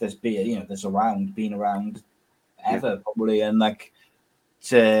there's around ever probably, and like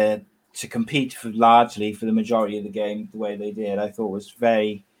to compete largely for the majority of the game the way they did, I thought was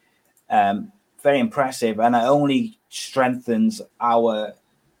very very impressive, and it only strengthens our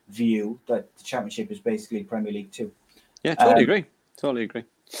view that the Championship is basically Premier League 2. Yeah, totally agree.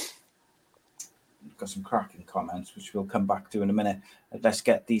 Got some cracking comments, which we'll come back to in a minute. Let's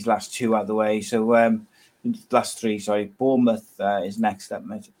get these last two out of the way. So, last three, sorry. Bournemouth is next up,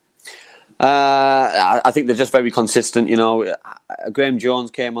 mate. I think they're just very consistent. You know, Graham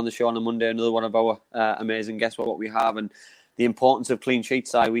Jones came on the show on a Monday, another one of our amazing guests, what we have, and the importance of clean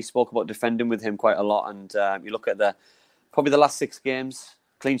sheets. We spoke about defending with him quite a lot, and you look at probably the last 6 games.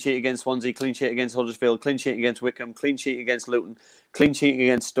 Clean sheet against Swansea, clean sheet against Huddersfield, clean sheet against Wickham, clean sheet against Luton, clean sheet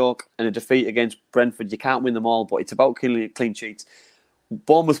against Stoke, and a defeat against Brentford. You can't win them all, but it's about clean sheets.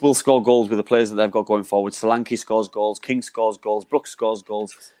 Bournemouth will score goals with the players that they've got going forward. Solanke scores goals, King scores goals, Brooks scores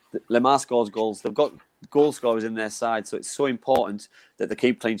goals, Lemar scores goals. They've got goal scorers in their side, so it's so important that they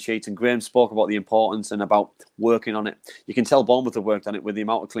keep clean sheets. And Graham spoke about the importance and about working on it. You can tell Bournemouth have worked on it with the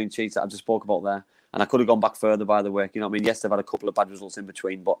amount of clean sheets that I just spoke about there. And I could have gone back further, by the way. You know what I mean? Yes, they've had a couple of bad results in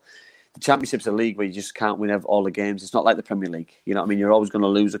between, but the Championship's a league where you just can't win all the games. It's not like the Premier League. You know what I mean? You're always going to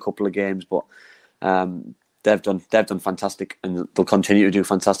lose a couple of games, but they've done fantastic, and they'll continue to do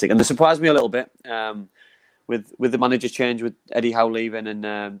fantastic. And they surprised me a little bit with the manager change, with Eddie Howe leaving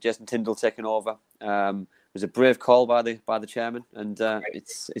and Jason Tyndall taking over. It was a brave call by the chairman, and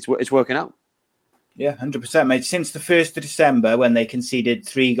it's working out. Yeah, 100%, mate. Since the 1st of December, when they conceded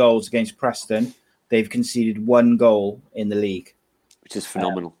 3 goals against Preston, they've conceded 1 goal in the league. Which is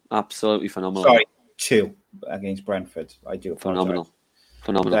phenomenal. Absolutely phenomenal. Sorry, 2 against Brentford. I do apologize.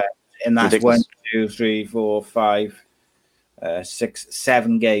 Phenomenal. And that's Ridiculous. 1, 2, 3, 4, 5, 6,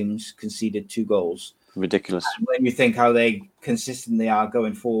 7 games conceded 2 goals. Ridiculous. And when you think how they consistently are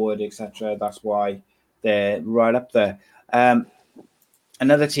going forward, etc., that's why they're right up there.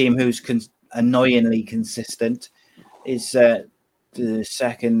 Another team who's annoyingly consistent is the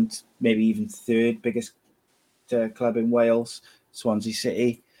second, maybe even third biggest club in Wales, Swansea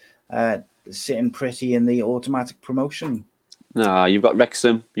City, sitting pretty in the automatic promotion. No, you've got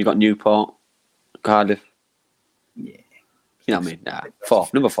Wrexham, you've got Newport, Cardiff. Yeah. You know what I mean? Nah, 4,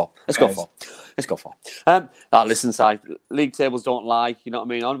 number 4. Let's go 4. Listen, Si, league tables don't lie. You know what I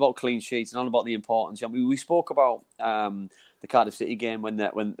mean? On about clean sheets and on about the importance. I mean, we spoke about the Cardiff City game when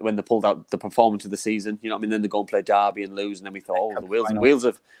they pulled out the performance of the season. You know what I mean? Then they go and play Derby and lose, and then we thought,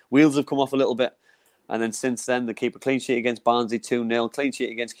 the wheels have come off a little bit. And then since then, they keep a clean sheet against Barnsley 2-0, clean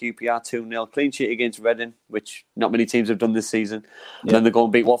sheet against QPR 2-0, clean sheet against Reading, which not many teams have done this season. And then they go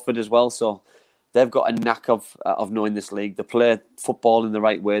and beat Watford as well. So they've got a knack of knowing this league. They play football in the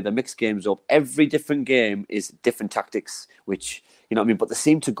right way. They mix games up. Every different game is different tactics, which, you know what I mean? But they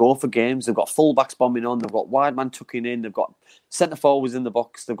seem to go for games. They've got full-backs bombing on. They've got wide man tucking in. They've got centre-forwards in the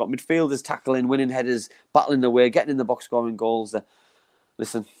box. They've got midfielders tackling, winning headers, battling their way, getting in the box, scoring goals.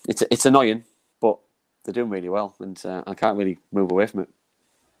 Listen, it's annoying, but they're doing really well, and I can't really move away from it.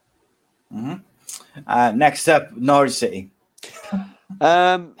 Mm-hmm. Next up, Norwich City.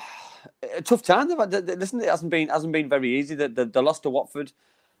 A tough time. Listen, it hasn't been very easy. They lost to Watford.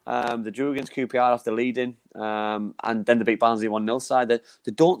 They drew against QPR after leading, and then they beat Barnsley 1-0 side.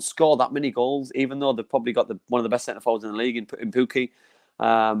 They don't score that many goals, even though they've probably got one of the best centre forwards in the league in Pukki. You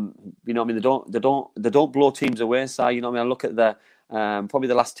know what I mean? They don't blow teams away. So you know what I mean? I look at probably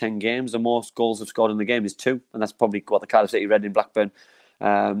the last 10 games, the most goals they've scored in the game is 2, and that's probably what the Cardiff City, Reading, Blackburn,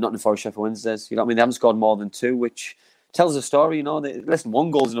 Nottingham Forest, Sheffield Wednesdays. You know what I mean? They haven't scored more than 2, which tells a story. You know, listen,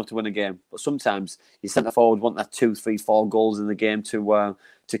 1 goal is enough to win a game, but sometimes your centre forward want that 2, 3, 4 goals in the game to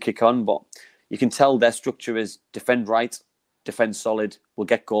kick on. But you can tell their structure is defend right, defend solid, we'll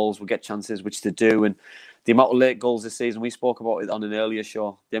get goals, we'll get chances, which they do. And the amount of late goals this season, we spoke about it on an earlier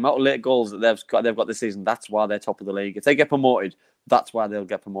show, the amount of late goals that they've got this season, that's why they're top of the league. If they get promoted, that's why they'll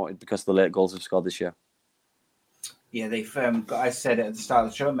get promoted, because of the late goals they've scored this year. Yeah, they've I said it at the start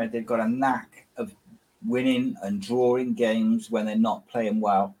of the show, mate, they've got a knack of winning and drawing games when they're not playing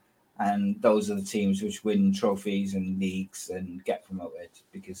well. And those are the teams which win trophies and leagues and get promoted,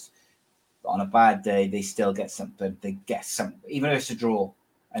 because on a bad day, they still get something. They get something, even if it's a draw,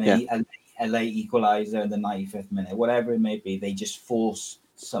 and a late equaliser in the 95th minute, whatever it may be, they just force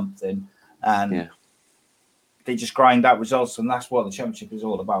something, and they just grind out results. And that's what the Championship is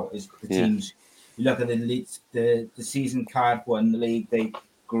all about, is the teams. You look at the leagues, the season card won the league, they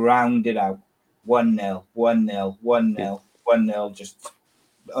ground it out. 1-0, 1-0, 1-0, 1-0, just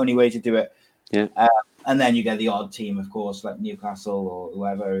the only way to do it. Yeah. And then you get the odd team, of course, like Newcastle or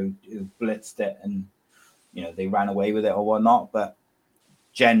whoever who blitzed it and, they ran away with it or whatnot. But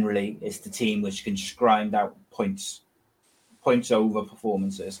generally, it's the team which can just grind out points over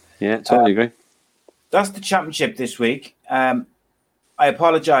performances. Yeah, totally agree. That's the Championship this week. I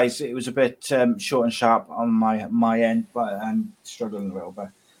apologise. It was a bit short and sharp on my end, but I'm struggling a little bit.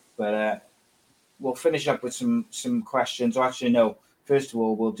 But we'll finish up with some questions. Or actually, no. First of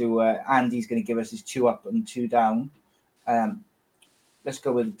all, we'll do. Andy's going to give us his 2 up and 2 down. Let's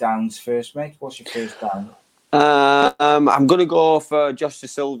go with the downs first, mate. What's your first down? I'm going to go for Josh De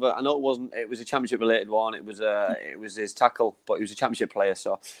Silva. I know it was a Championship related one. It was his tackle, but he was a Championship player.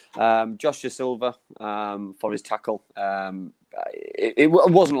 So Josh De Silva for his tackle. It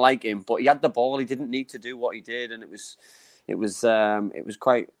wasn't like him, but he had the ball. He didn't need to do what he did, and it was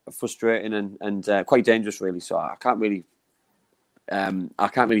quite frustrating and quite dangerous, really. So I can't really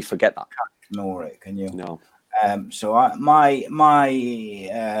forget that. Can't ignore it, can you? No. So my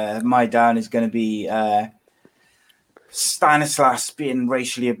down is going to be Stanislas being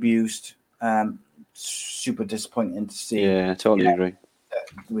racially abused. Super disappointing to see. Yeah, I totally agree.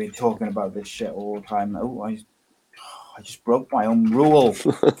 We're talking about this shit all the time. Oh, I just broke my own rule.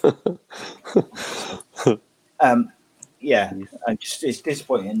 It's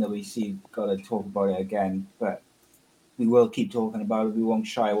disappointing that we got to talk about it again, but we will keep talking about it. We won't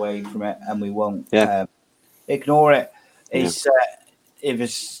shy away from it, and we won't ignore it. It's if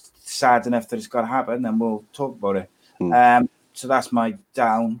it's sad enough that it's got to happen, then we'll talk about it. So that's my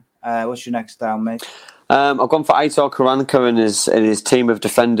down. What's your next down, mate? I've gone for Aitor Karanka and his team of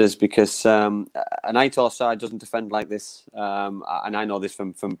defenders, because an Aitor side doesn't defend like this, and I know this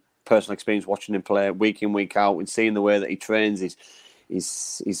from personal experience, watching him play week in, week out, and seeing the way that he trains.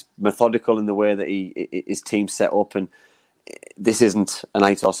 He's methodical in the way that his team's set up, and this isn't an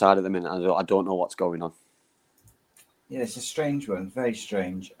Aitor side at the minute. I don't know what's going on. Yeah, it's a strange one, very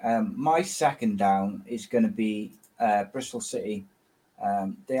strange. My second down is going to be Bristol City.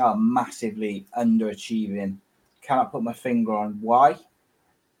 They are massively underachieving. Cannot put my finger on why,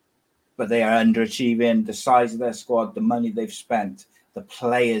 but they are underachieving. The size of their squad, the money they've spent, the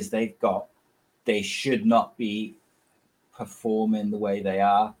players they've got, they should not be performing the way they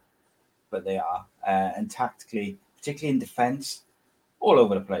are, but they are. And tactically, particularly in defence, all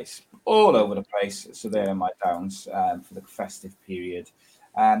over the place. So they're my downs for the festive period.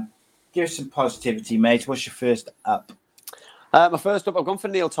 Give us some positivity, mate. What's your first up? My first up, I've gone for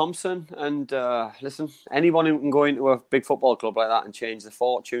Neil Thompson. And listen, anyone who can go into a big football club like that and change the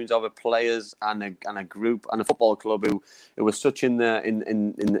fortunes of a players and a group and a football club who was such in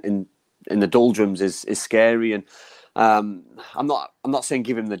the doldrums is scary. And I'm not saying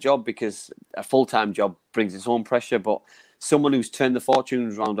give him the job, because a full-time job brings its own pressure, but someone who's turned the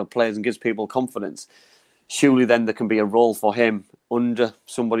fortunes around on players and gives people confidence, surely then there can be a role for him under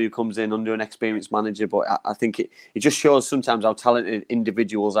somebody who comes in, under an experienced manager. But I think it just shows sometimes how talented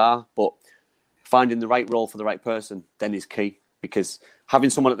individuals are, but finding the right role for the right person then is key, because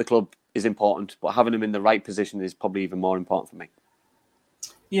having someone at the club is important, but having them in the right position is probably even more important for me.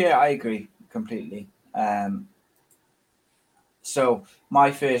 Yeah, I agree completely. So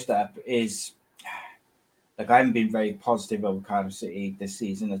my first up is, I haven't been very positive over Cardiff City this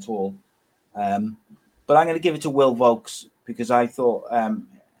season at all. But I'm going to give it to Will Vaulks, because I thought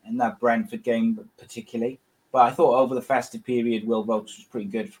in that Brentford game particularly, but I thought over the festive period, Will Vaulks was pretty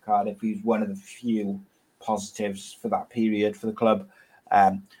good for Cardiff. He was one of the few positives for that period for the club.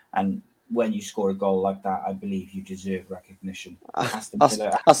 And when you score a goal like that, I believe you deserve recognition.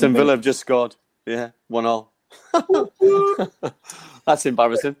 Aston Villa have just scored. Yeah, 1-0. That's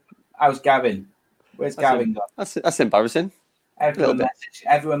embarrassing. How's Gavin? Where's Gavin gone? That's embarrassing.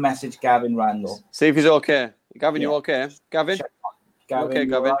 Everyone message Gavin Randall. See if he's okay. Gavin, you okay? Gavin? Gavin, okay,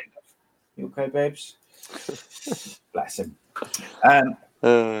 Gavin? You okay, babes? Bless him. Uh,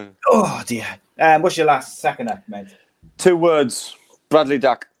 Oh dear. What's your second up, mate? 2 words. Bradley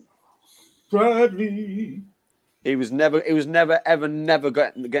Dack. Bradley. He was never ever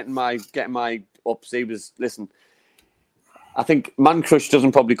getting my ups. He was, listen, I think Man Crush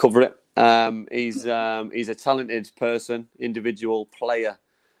doesn't probably cover it. He's a talented person, individual player.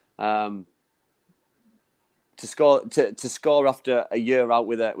 To score after a year out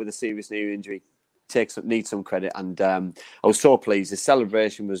with a serious knee injury needs some credit, and I was so pleased. His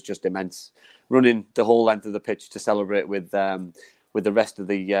celebration was just immense, running the whole length of the pitch to celebrate with the rest of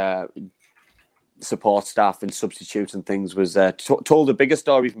the support staff and substitutes and things was told a bigger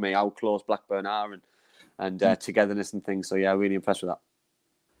story for me, how close Blackburn are and togetherness and things. So yeah, really impressed with that.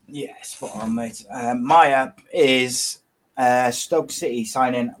 Yeah, spot on, mate. My up is Stoke City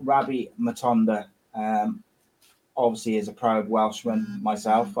signing Rabbi Matonda. Obviously, as a proud Welshman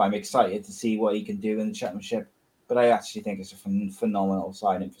myself, I'm excited to see what he can do in the Championship. But I actually think it's a phenomenal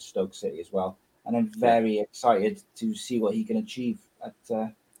signing for Stoke City as well. And I'm very excited to see what he can achieve at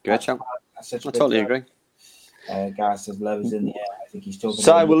Great champ. I totally agree. Gareth says love is in the air. I think he's talking.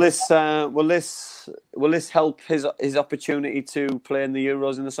 So will this help his opportunity to play in the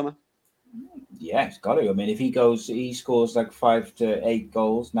Euros in the summer? Yeah, it's got to. I mean, if he scores like 5 to 8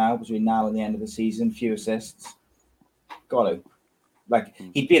 goals now between now and the end of the season, few assists. Got to. Like,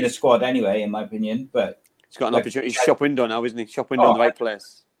 he'd be in the squad anyway, in my opinion. But he's got an opportunity. He's shop window now, isn't he? Shop window in the right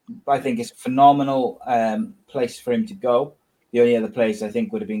place. I think it's a phenomenal place for him to go. The only other place I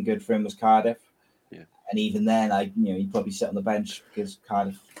think would have been good for him was Cardiff. Yeah. And even then, he'd probably sit on the bench because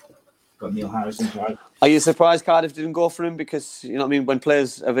Cardiff got Neil Harrison. Right? Are you surprised Cardiff didn't go for him? Because, you know what I mean, when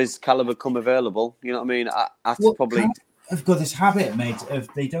players of his calibre come available, you know what I mean? Probably... I've got this habit, mate, of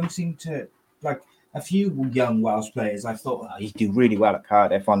they don't seem to... Like, a few young Welsh players, I thought, he'd do really well at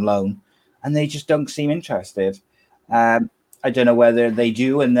Cardiff on loan. And they just don't seem interested. I don't know whether they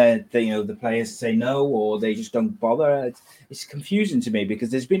do and the players say no or they just don't bother. It's confusing to me because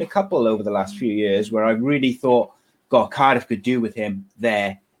there's been a couple over the last few years where I really thought, God, Cardiff could do with him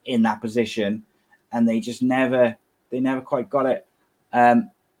there in that position, and they just never quite got it.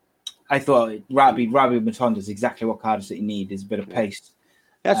 I thought Rabbi Matonda is exactly what Cardiff City need, is a bit of pace.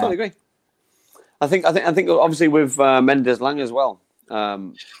 Yeah, I totally agree. I think obviously with Mendes Lang as well.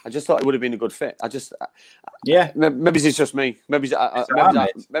 I just thought it would have been a good fit. Maybe it's just me. Maybe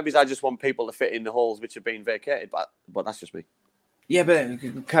I just want people to fit in the holes which have been vacated, but that's just me. Yeah, but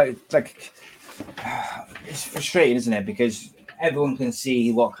like it's frustrating, isn't it? Because everyone can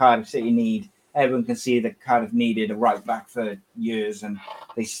see what Cardiff City need. Everyone can see that Cardiff needed a right back for years, and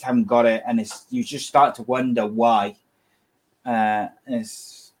they just haven't got it. And you just start to wonder why.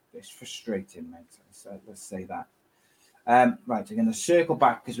 It's frustrating, mate. Let's say that. Right, I'm going to circle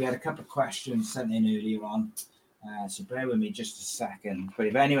back because we had a couple of questions sent in earlier on. So bear with me just a second. But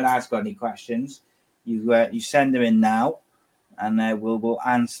if anyone has got any questions, you send them in now, and we'll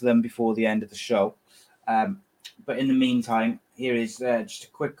answer them before the end of the show. But in the meantime, here is just a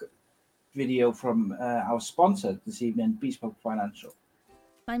quick video from our sponsor this evening, Bespoke Financial.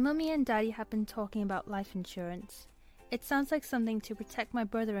 My mummy and daddy have been talking about life insurance. It sounds like something to protect my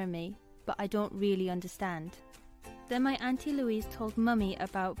brother and me, but I don't really understand. Then my Auntie Louise told Mummy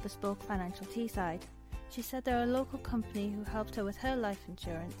about Bespoke Financial Teesside. She said they're a local company who helped her with her life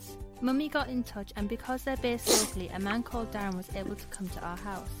insurance. Mummy got in touch, and because they're based locally, a man called Darren was able to come to our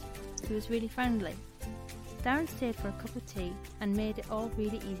house. He was really friendly. Darren stayed for a cup of tea and made it all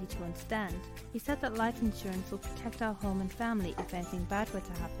really easy to understand. He said that life insurance will protect our home and family if anything bad were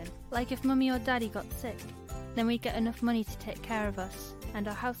to happen. Like if Mummy or Daddy got sick, then we'd get enough money to take care of us, and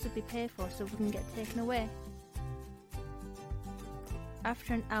our house would be paid for so it wouldn't get taken away.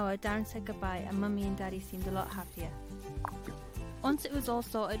 After an hour, Darren said goodbye and Mummy and Daddy seemed a lot happier. Once it was all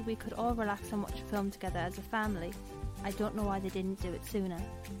sorted, we could all relax and watch a film together as a family. I don't know why they didn't do it sooner.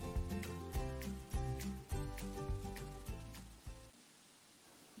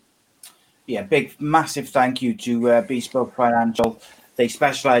 Yeah, massive thank you to Bespoke Financial. They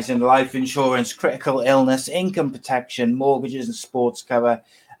specialise in life insurance, critical illness, income protection, mortgages and sports cover.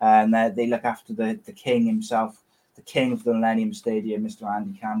 And they look after the king himself, the king of the Millennium Stadium, Mr.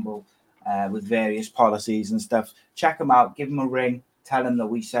 Andy Campbell, with various policies and stuff. Check them out, give them a ring, tell them that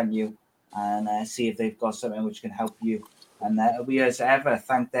we sent you, and see if they've got something which can help you. And we, as ever,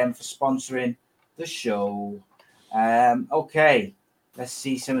 thank them for sponsoring the show. Okay, let's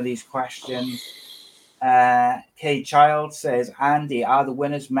see some of these questions. Kay Child says, Andy, are the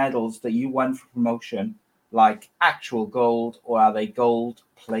winners' medals that you won for promotion like actual gold, or are they gold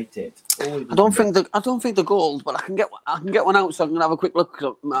plated? I don't think the gold, but I can get one out, so I can have a quick look.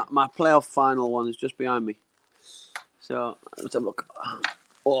 My playoff final one is just behind me. So let's have a look.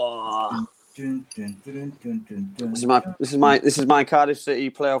 Oh. This is my Cardiff City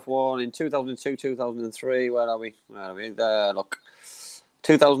playoff one in 2002, 2003. Where are we? There, look.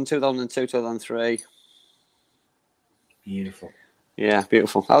 2000, 2002, 2003. Beautiful. Yeah,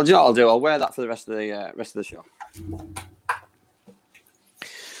 beautiful. Do you know what I'll do? I'll wear that for the rest of the show.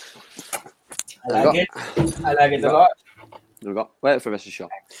 I like it a lot. We've got wear it for the rest of the show.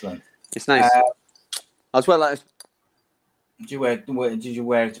 Excellent. It's nice. As well as. Did you wear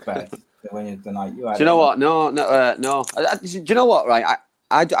it to bed when the night you had? Do you know what? No. Do you know what? Right,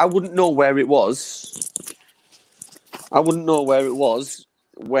 I wouldn't know where it was. I wouldn't know where it was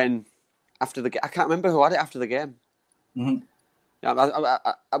when after the game. I can't remember who had it after the game. Mm-hmm. Yeah,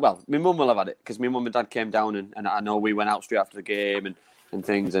 well, my mum will have had it because my mum and dad came down and I know we went out straight after the game and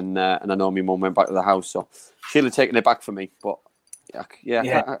things and I know my mum went back to the house, so she'll have taken it back for me, but.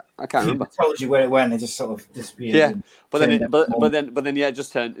 Yeah. I can't remember. I told you where it went. It just sort of disappeared. Yeah, but then it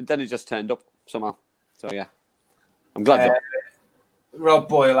just turned up somehow. So yeah, I'm glad. Rob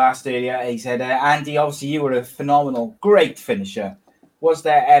Boyle asked earlier. He said, "Andy, obviously you were a phenomenal, great finisher. Was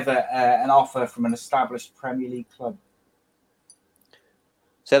there ever an offer from an established Premier League club?"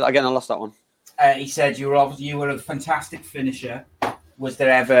 Say that again. I lost that one. He said you were a fantastic finisher. Was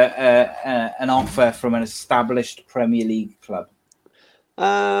there ever an offer from an established Premier League club?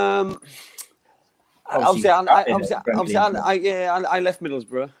 Obviously, I left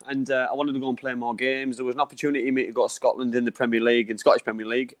Middlesbrough and I wanted to go and play more games. There was an opportunity for me to go to Scotland in the Premier League, in Scottish Premier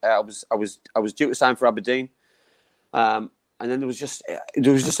League. I was due to sign for Aberdeen, and then there was just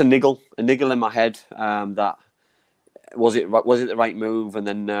a niggle in my head that was it the right move, and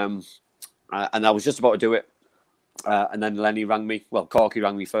then and I was just about to do it, and then Lenny rang me. Well, Corky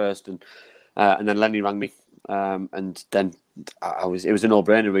rang me first, and then Lenny rang me. And then it was a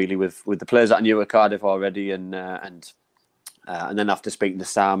no-brainer really with the players that I knew at Cardiff already, and then after speaking to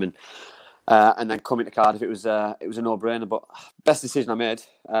Sam and then coming to Cardiff, it was a no-brainer. But best decision I made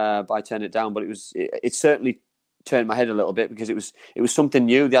by turning it down. But it certainly turned my head a little bit because it was something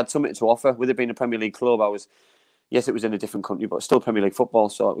new. They had something to offer. With it being a Premier League club, yes, it was in a different country, but still Premier League football.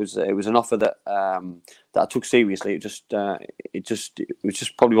 So it was an offer that I took seriously. It just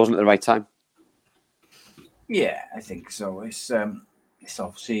probably wasn't at the right time. Yeah, I think so. It's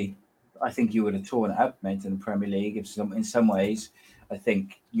obviously, I think you would have torn it up, mate, in the Premier League. In some ways, I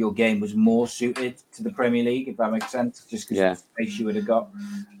think your game was more suited to the Premier League, if that makes sense, just because of the space you would have got.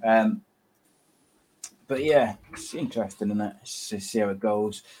 But yeah, it's interesting, isn't it? To see how it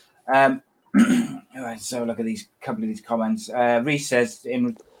goes. All right, so look at a couple of these comments. Reece says,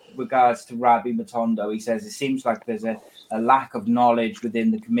 in regards to Rabbi Matondo, he says, it seems like there's a lack of knowledge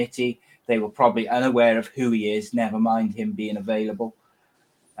within the committee. They were probably unaware of who he is, never mind him being available.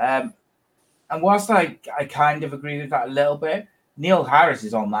 And whilst I kind of agree with that a little bit, Neil Harris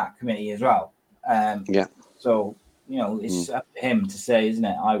is on that committee as well. Yeah. So, it's up to him to say, isn't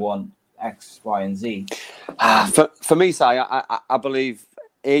it? I want X, Y, and Z. For me, Si, I believe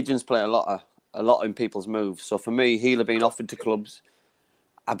agents play a lot in people's moves. So for me, he'll have been offered to clubs.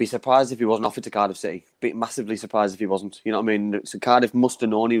 I'd be surprised if he wasn't offered to Cardiff City. Be massively surprised if he wasn't. You know what I mean? So Cardiff must have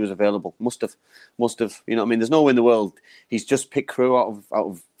known he was available. Must have. You know what I mean? There's no way in the world he's just picked Crew out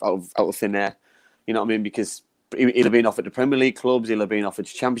of thin air. You know what I mean? Because he'll have been offered to Premier League clubs. He'll have been offered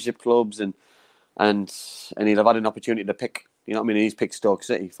to Championship clubs, and he'll have had an opportunity to pick. You know what I mean? He's picked Stoke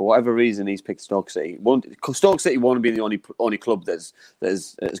City for whatever reason. He's picked Stoke City. Stoke City won't be the only club that's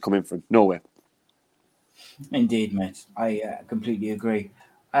come in for him. No way. Indeed, mate. I completely agree.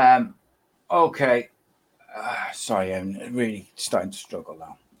 Okay. Sorry, I'm really starting to struggle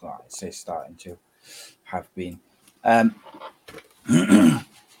now. Well, I say starting to have been.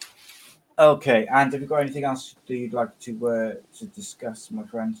 Okay, and have you got anything else that you'd like to discuss, my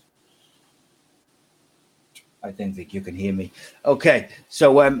friend? I don't think you can hear me. Okay,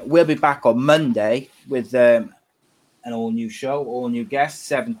 so we'll be back on Monday with an all-new show, all-new guests,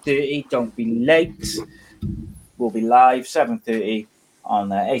 7:30. Don't be late. We'll be live 7:30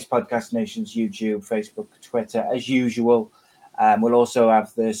 on Ace Podcast Nation's YouTube, Facebook, Twitter, as usual. We'll also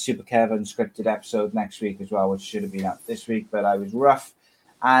have the Super Kev unscripted episode next week as well, which should have been out this week, but I was rough.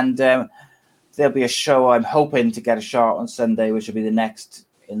 And there'll be a show I'm hoping to get a shot on Sunday, which will be the next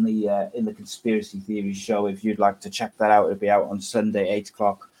in the conspiracy theory show. If you'd like to check that out, it'll be out on Sunday,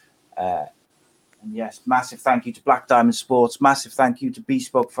 8:00. And yes, massive thank you to Black Diamond Sports. Massive thank you to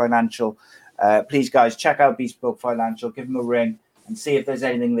Bespoke Financial. Please, guys, check out Bespoke Financial. Give them a ring and see if there's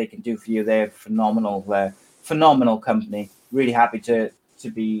anything they can do for you. They're phenomenal. phenomenal company. Really happy to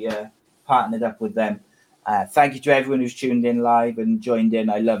be partnered up with them. Thank you to everyone who's tuned in live and joined in.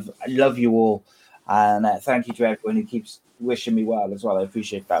 I love you all, and thank you to everyone who keeps wishing me well as well. I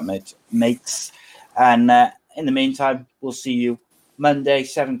appreciate that, mates. And in the meantime, we'll see you Monday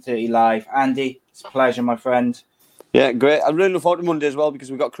 7:30 live. Andy, it's a pleasure, my friend. Yeah, great. I'm really looking forward to Monday as well because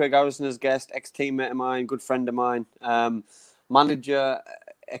we've got Craig Harrison as guest, ex-teammate of mine, good friend of mine, manager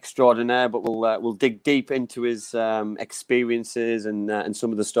extraordinaire. But we'll dig deep into his experiences and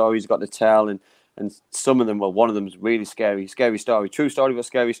some of the stories he's got to tell, and some of them. Well, one of them is really scary story, true story, but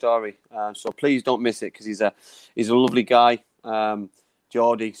scary story. So please don't miss it because he's a lovely guy,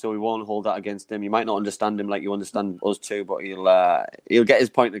 Geordie. So we won't hold that against him. You might not understand him like you understand us two, but he'll get his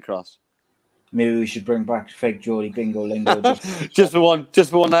point across. Maybe we should bring back fake Geordie bingo lingo. just for one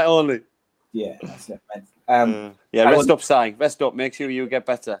night only. Yeah, that's it, man. Rest up, Si. Rest up. Make sure you get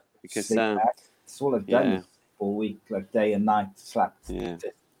better because it's all I've done all week, like day and night. Slept. Yeah.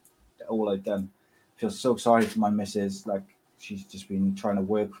 All I've done. I feel so sorry for my missus. Like she's just been trying to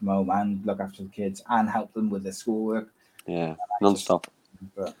work from home and look after the kids and help them with their schoolwork. Yeah, non-stop.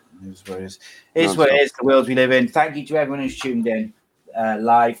 But it is what it is. It is what it is. The world we live in. Thank you to everyone who's tuned in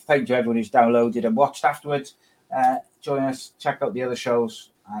live. Thank you to everyone who's downloaded and watched afterwards. Join us. Check out the other shows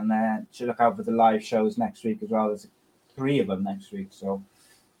and to look out for the live shows next week as well. There's 3 of them next week, so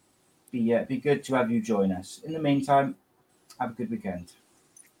be good to have you join us. In the meantime, have a good weekend.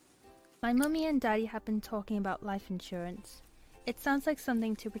 My mummy and daddy have been talking about life insurance. It sounds like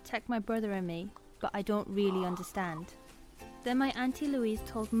something to protect my brother and me, but I don't really understand. Then my Auntie Louise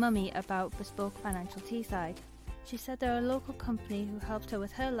told Mummy about Bespoke Financial Teesside. She said they're a local company who helped her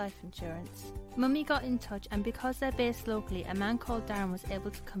with her life insurance. Mummy got in touch, and because they're based locally, a man called Darren was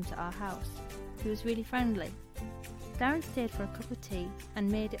able to come to our house. He was really friendly. Darren stayed for a cup of tea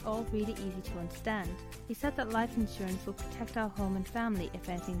and made it all really easy to understand. He said that life insurance will protect our home and family if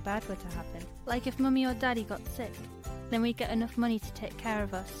anything bad were to happen. Like if Mummy or Daddy got sick, then we'd get enough money to take care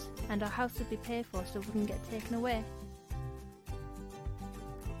of us, and our house would be paid for so it wouldn't get taken away.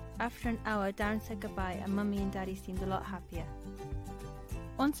 After an hour, Darren said goodbye and Mummy and Daddy seemed a lot happier.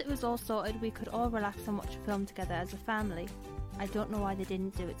 Once it was all sorted, we could all relax and watch a film together as a family. I don't know why they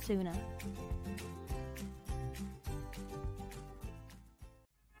didn't do it sooner.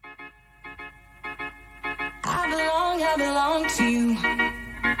 I belong to you.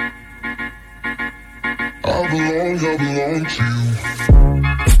 I belong to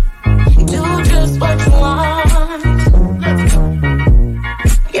you. Do just what you want.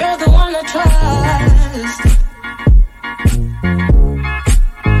 You're the one I trust.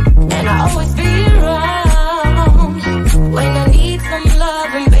 And I always be around when I need some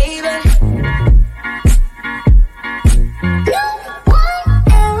loving, baby. No one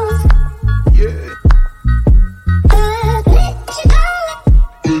else. Yeah.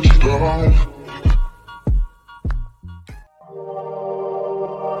 Let you down.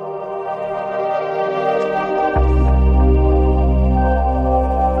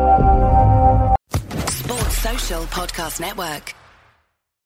 Sports Social Podcast Network.